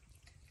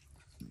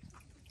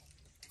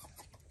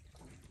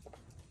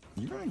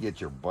 You're going to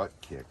get your butt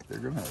kicked. They're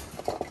going to...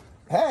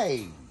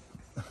 Hey!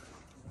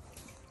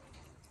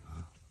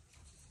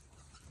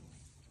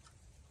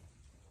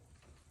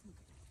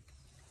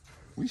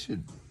 We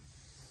should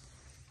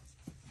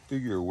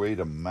figure a way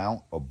to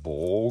mount a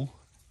bowl.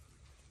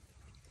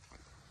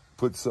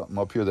 Put something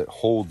up here that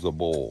holds a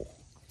bowl.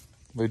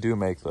 They do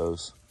make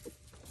those.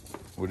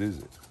 What is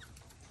it?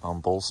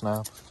 Bowl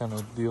snap kind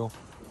of deal.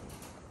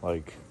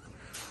 Like,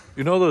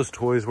 you know those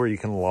toys where you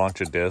can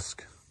launch a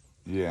disc?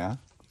 Yeah.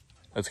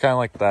 It's kind of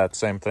like that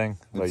same thing.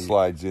 It like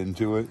slides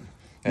into it.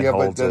 Yeah,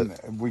 but then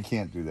we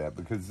can't do that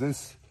because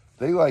this,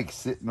 they like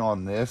sitting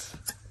on this,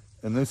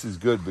 and this is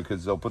good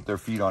because they'll put their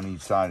feet on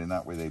each side and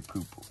that way they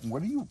poop.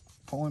 What are you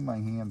pulling my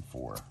hand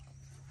for?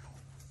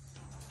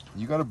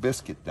 You got a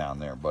biscuit down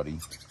there, buddy.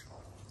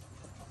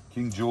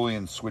 King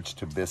Julian switched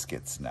to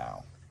biscuits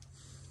now.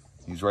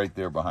 He's right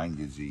there behind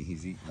you, Z.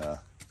 He's eating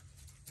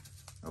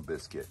a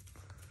biscuit.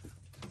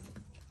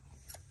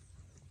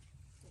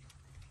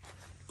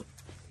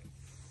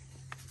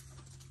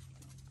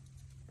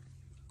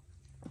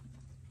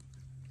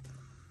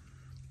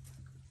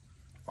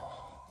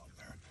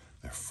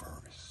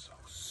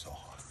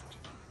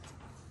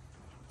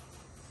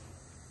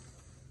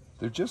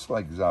 They're just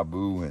like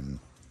Zabu and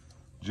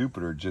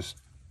Jupiter, just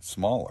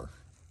smaller.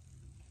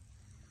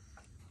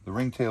 The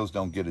ringtails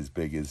don't get as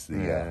big as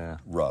the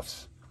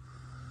ruffs.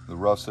 The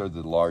ruffs are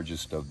the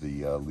largest of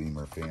the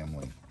lemur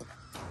family.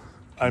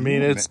 I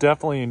mean, it's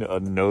definitely a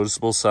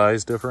noticeable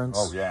size difference.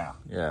 Oh, yeah.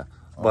 Yeah.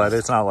 But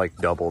it's not like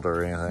doubled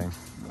or anything.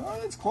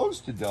 It's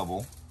close to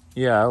double.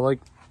 Yeah, like,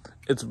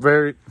 it's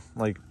very,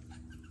 like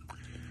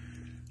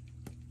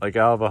out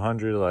of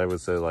 100, I would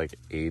say like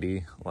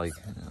 80, like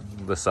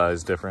the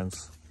size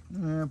difference.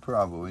 Yeah,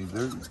 probably.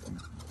 They're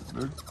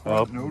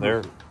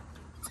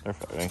they're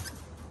fighting.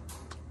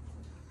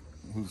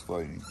 Who's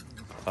fighting?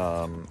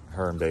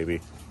 Her and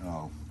baby.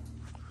 Oh.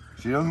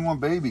 She doesn't want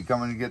baby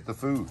coming to get the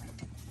food.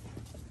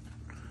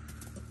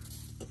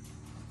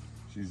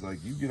 She's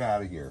like, you get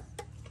out of here.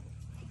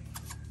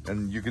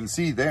 And you can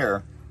see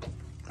there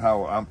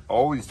how I'm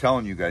always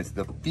telling you guys,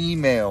 the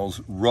females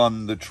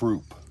run the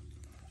troop.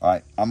 All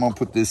right, I'm going to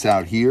put this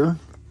out here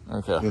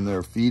in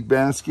their feed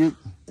basket.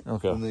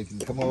 Okay. And they can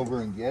come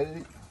over and get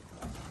it.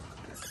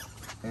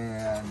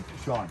 And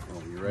Sean,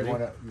 you ready? You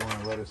want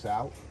to let us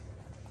out?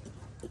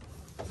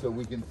 So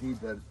we can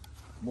feed the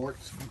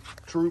Mort's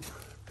troop.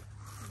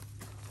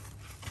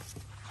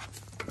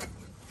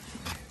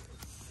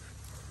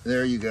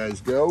 There you guys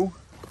go.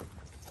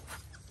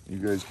 You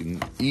guys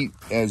can eat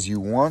as you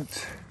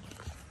want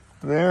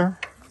there.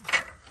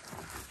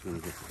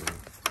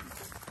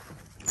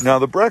 Now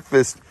the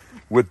breakfast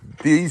with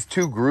these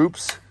two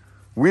groups,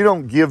 we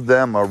don't give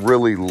them a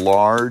really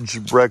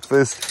large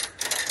breakfast.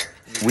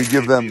 We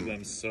give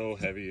them so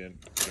heavy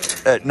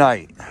at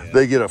night. Yeah.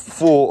 They get a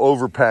full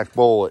overpack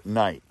bowl at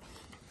night.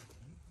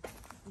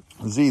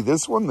 Z,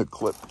 this one the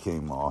clip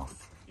came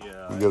off.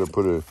 Yeah. We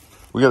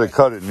gotta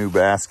cut a new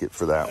basket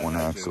for that one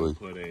actually.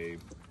 Put a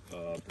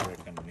brick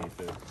underneath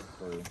it.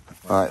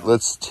 All right,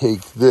 let's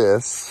take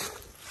this.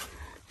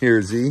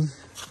 Here, Z.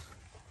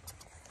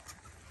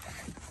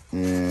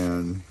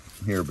 And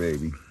here,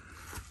 baby.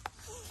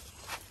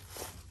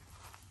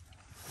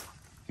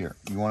 Here,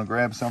 you want to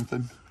grab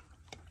something?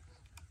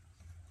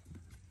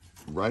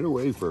 Right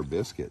away for a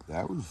biscuit.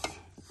 That was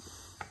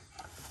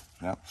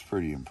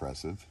pretty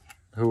impressive.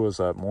 Who was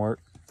that, Mort?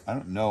 I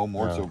don't know.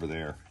 Mort's over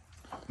there.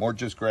 Mort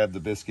just grabbed the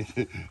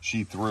biscuit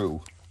she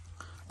threw.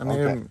 I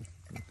mean,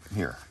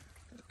 here.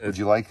 Would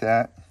you like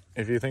that?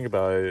 If you think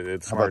about it,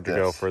 it's hard to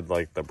go for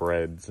like the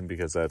breads, and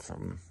because that's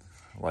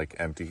like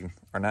empty,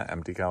 or not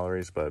empty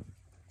calories, but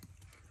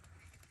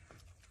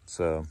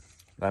so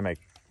that make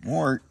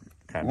Mort.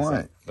 Kind of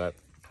sense.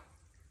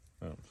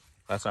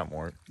 That's not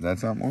Mort.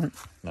 That's not Mort?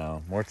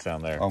 No, Mort's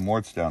down there. Oh,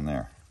 Mort's down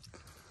there.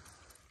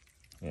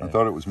 Yeah. I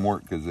thought it was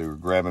Mort because they were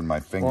grabbing my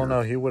finger. Well,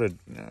 no, he would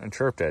have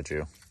chirped at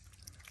you.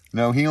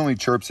 No, he only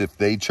chirps if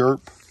they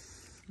chirp.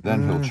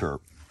 Then he'll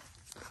chirp.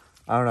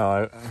 I don't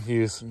know.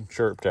 He's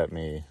chirped at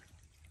me.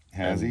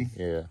 Has he?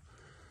 Yeah.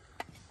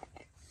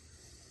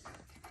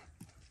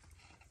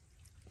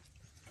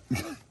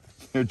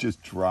 They're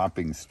just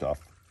dropping stuff.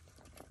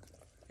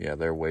 Yeah,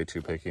 they're way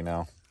too picky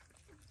now.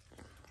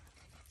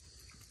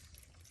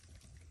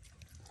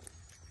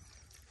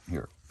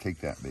 Here,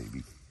 take that,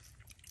 baby.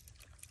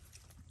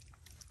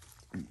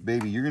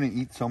 Baby, you're going to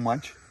eat so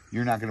much,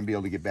 you're not going to be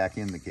able to get back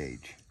in the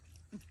cage.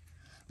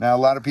 Now, a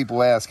lot of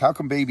people ask, how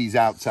come baby's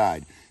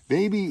outside?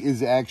 Baby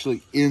is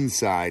actually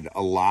inside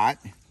a lot.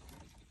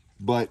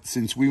 But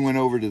since we went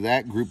over to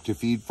that group to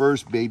feed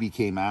first, baby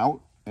came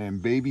out.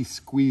 And baby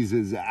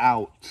squeezes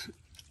out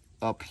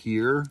up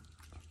here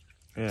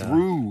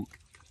through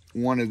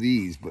one of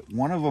these. But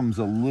one of them's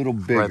a little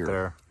bigger. Right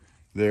there.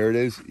 There it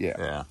is?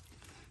 Yeah.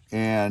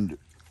 And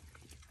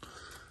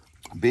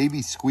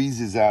baby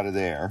squeezes out of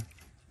there.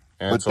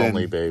 And it's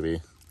only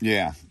baby.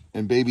 Yeah.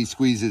 And baby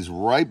squeezes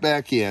right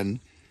back in.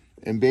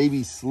 And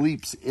baby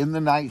sleeps in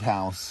the night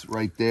house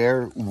right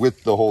there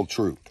with the whole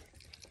troop.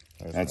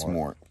 That's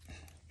Mort.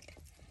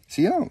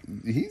 See,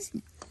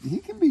 he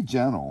can be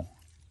gentle.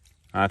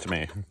 Not to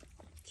me.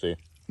 See?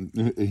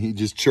 He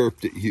just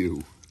chirped at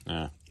you.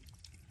 Yeah.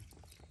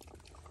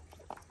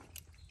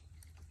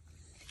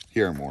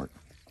 Here, Mort.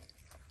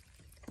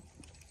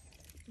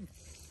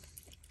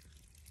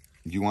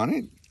 Do you want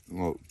it?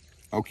 Well,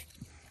 okay.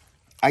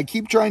 I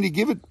keep trying to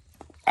give it.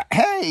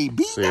 Hey,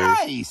 be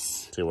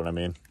nice. See what I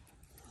mean?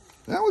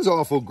 That was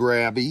awful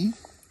grabby.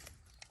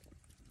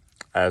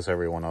 As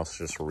everyone else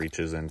just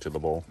reaches into the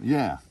bowl.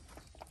 Yeah.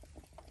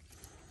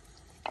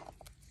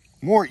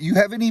 Mort, you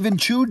haven't even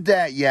chewed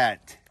that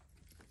yet.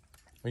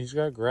 Well, he's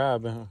got to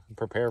grab and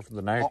prepare for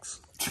the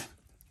next. Oh.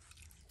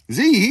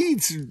 Z, he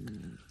eats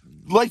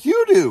like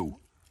you do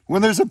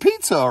when there's a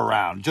pizza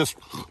around. Just.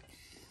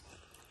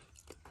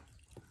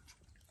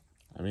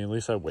 I mean, at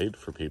least I wait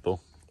for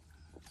people.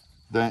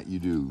 That you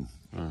do.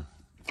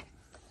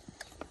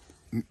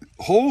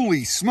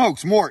 Holy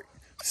smokes, Mort.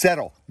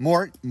 Settle.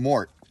 Mort.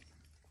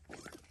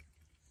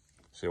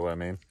 See what I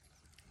mean?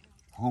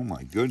 Oh,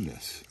 my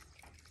goodness.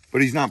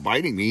 But he's not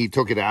biting me. He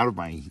took it out of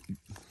my...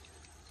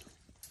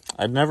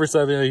 I've never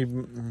said that he...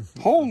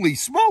 Holy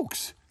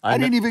smokes. I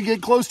didn't even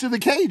get close to the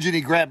cage and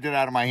he grabbed it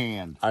out of my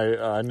hand.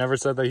 I never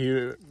said that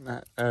he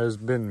has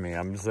been me.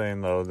 I'm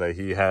saying, though, that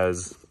he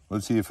has...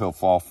 Let's see if he'll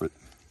fall for it.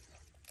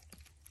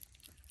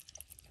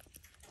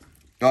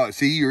 Oh,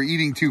 see, you're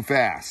eating too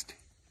fast.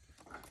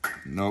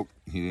 Nope,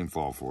 he didn't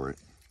fall for it.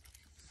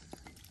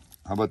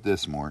 How about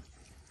this, Mort?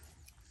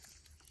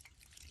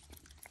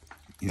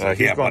 He's like,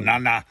 yeah,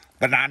 banana,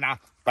 banana,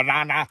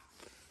 banana.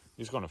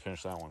 He's going to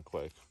finish that one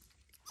quick.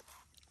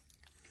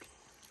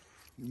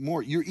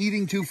 Mort, you're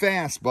eating too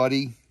fast,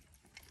 buddy.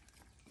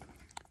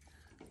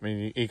 I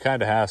mean, he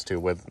kind of has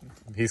to.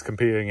 He's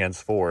competing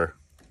against 4.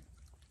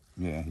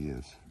 Yeah, he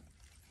is.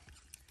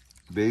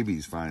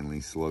 Baby's finally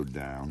slowed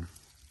down.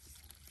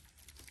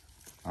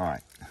 All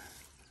right.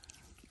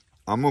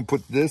 I'm going to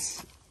put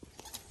this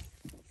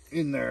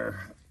in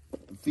their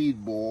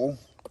feed bowl.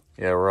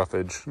 Yeah,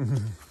 roughage.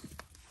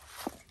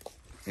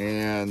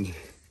 And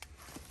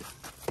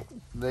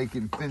they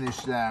can finish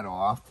that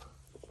off.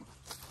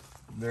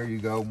 There you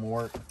go,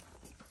 Mort.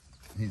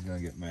 He's going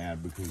to get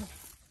mad because...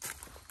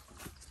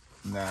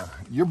 Nah,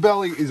 your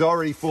belly is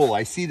already full.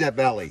 I see that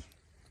belly.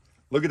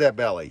 Look at that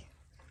belly.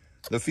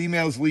 The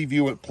females leave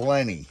you with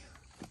plenty.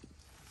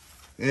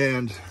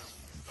 And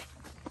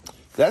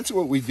that's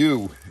what we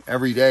do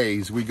every day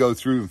is we go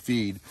through and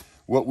feed.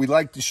 What we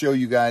like to show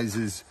you guys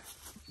is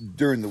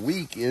during the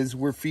week is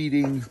we're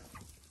feeding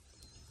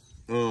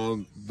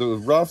the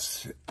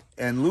Ruffs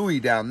and Louie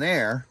down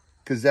there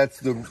because that's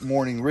the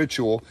morning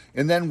ritual.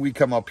 And then we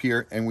come up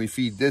here and we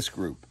feed this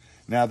group.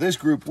 Now this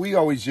group, we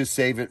always just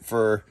save it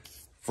for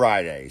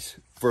Fridays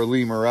for a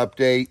Lemur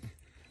update.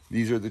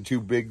 These are the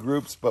 2 big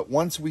groups. But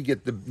once we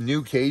get the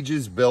new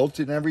cages built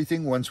and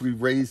everything, once we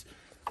raise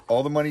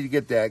all the money to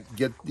get that,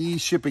 get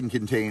these shipping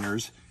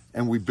containers,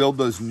 and we build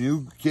those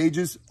new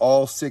cages,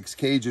 all 6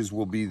 cages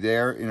will be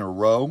there in a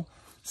row.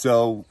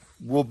 So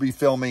we'll be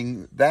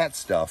filming that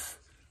stuff,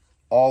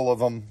 all of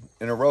them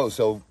in a row.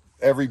 So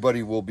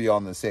everybody will be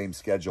on the same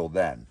schedule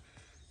then.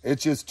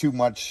 It's just too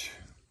much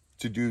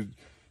to do.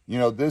 You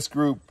know, this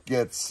group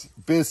gets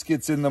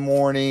biscuits in the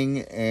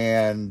morning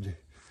and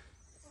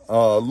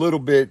a little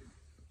bit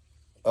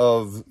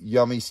of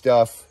yummy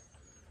stuff.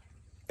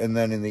 And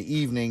then in the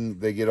evening,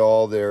 they get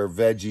all their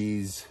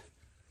veggies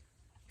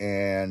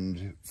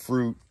and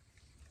fruit.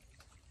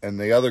 And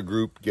the other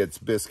group gets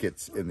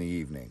biscuits in the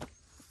evening.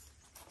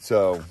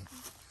 So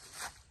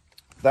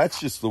that's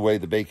just the way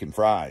the bacon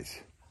fries.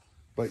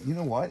 But you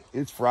know what?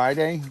 It's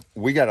Friday.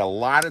 We got a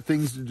lot of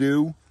things to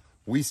do.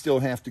 We still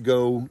have to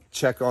go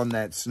check on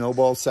that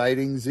snowball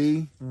sighting,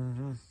 Z.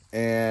 Mm-hmm.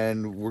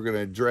 And we're going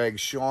to drag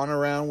Sean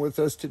around with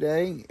us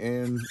today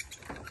and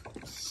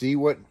see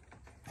what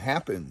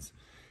happens.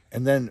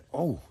 And then,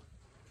 oh,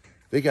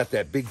 they got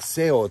that big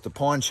sale at the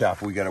pawn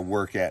shop we got to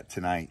work at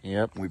tonight.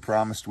 Yep. We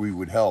promised we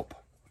would help.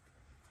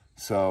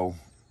 So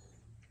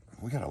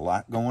we got a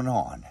lot going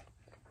on.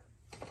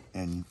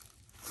 And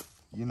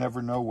you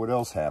never know what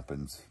else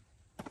happens.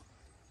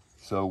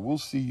 So we'll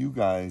see you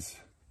guys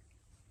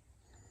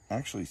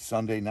actually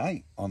Sunday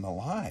night on the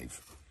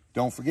live.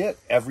 Don't forget,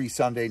 every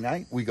Sunday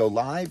night we go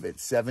live at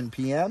 7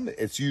 p.m.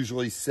 It's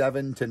usually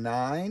 7 to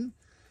 9.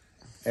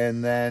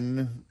 And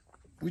then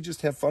we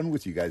just have fun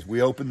with you guys.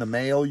 We open the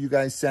mail you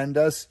guys send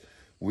us.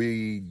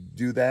 We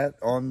do that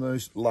on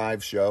the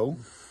live show.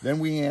 Then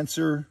we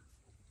answer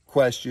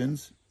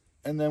questions.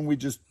 And then we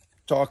just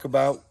talk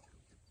about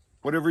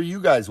whatever you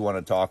guys want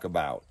to talk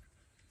about.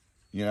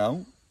 You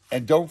know?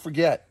 And don't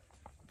forget,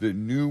 the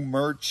new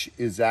merch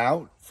is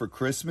out for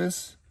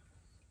Christmas.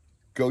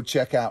 Go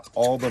check out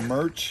all the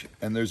merch,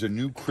 and there's a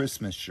new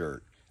Christmas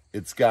shirt.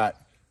 It's got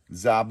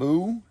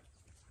Zabu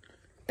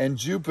and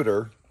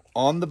Jupiter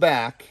on the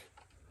back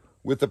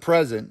with the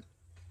present,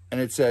 and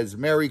it says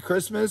Merry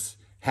Christmas,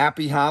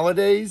 Happy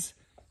Holidays,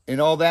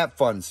 and all that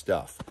fun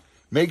stuff.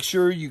 Make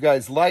sure you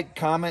guys like,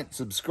 comment,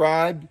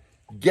 subscribe,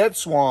 get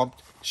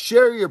swamped,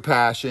 share your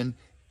passion,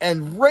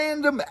 and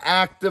random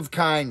act of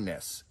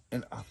kindness.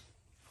 And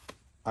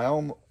I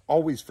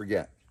always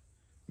forget.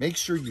 Make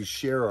sure you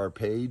share our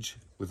page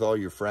with all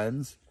your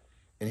friends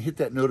and hit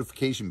that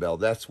notification bell.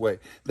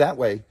 That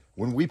way,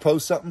 when we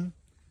post something,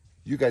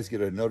 you guys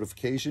get a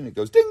notification. It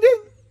goes ding,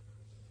 ding.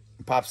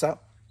 It pops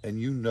up, and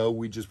you know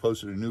we just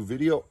posted a new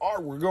video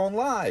or we're going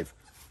live.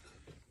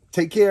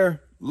 Take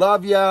care.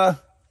 Love ya.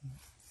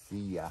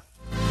 See ya.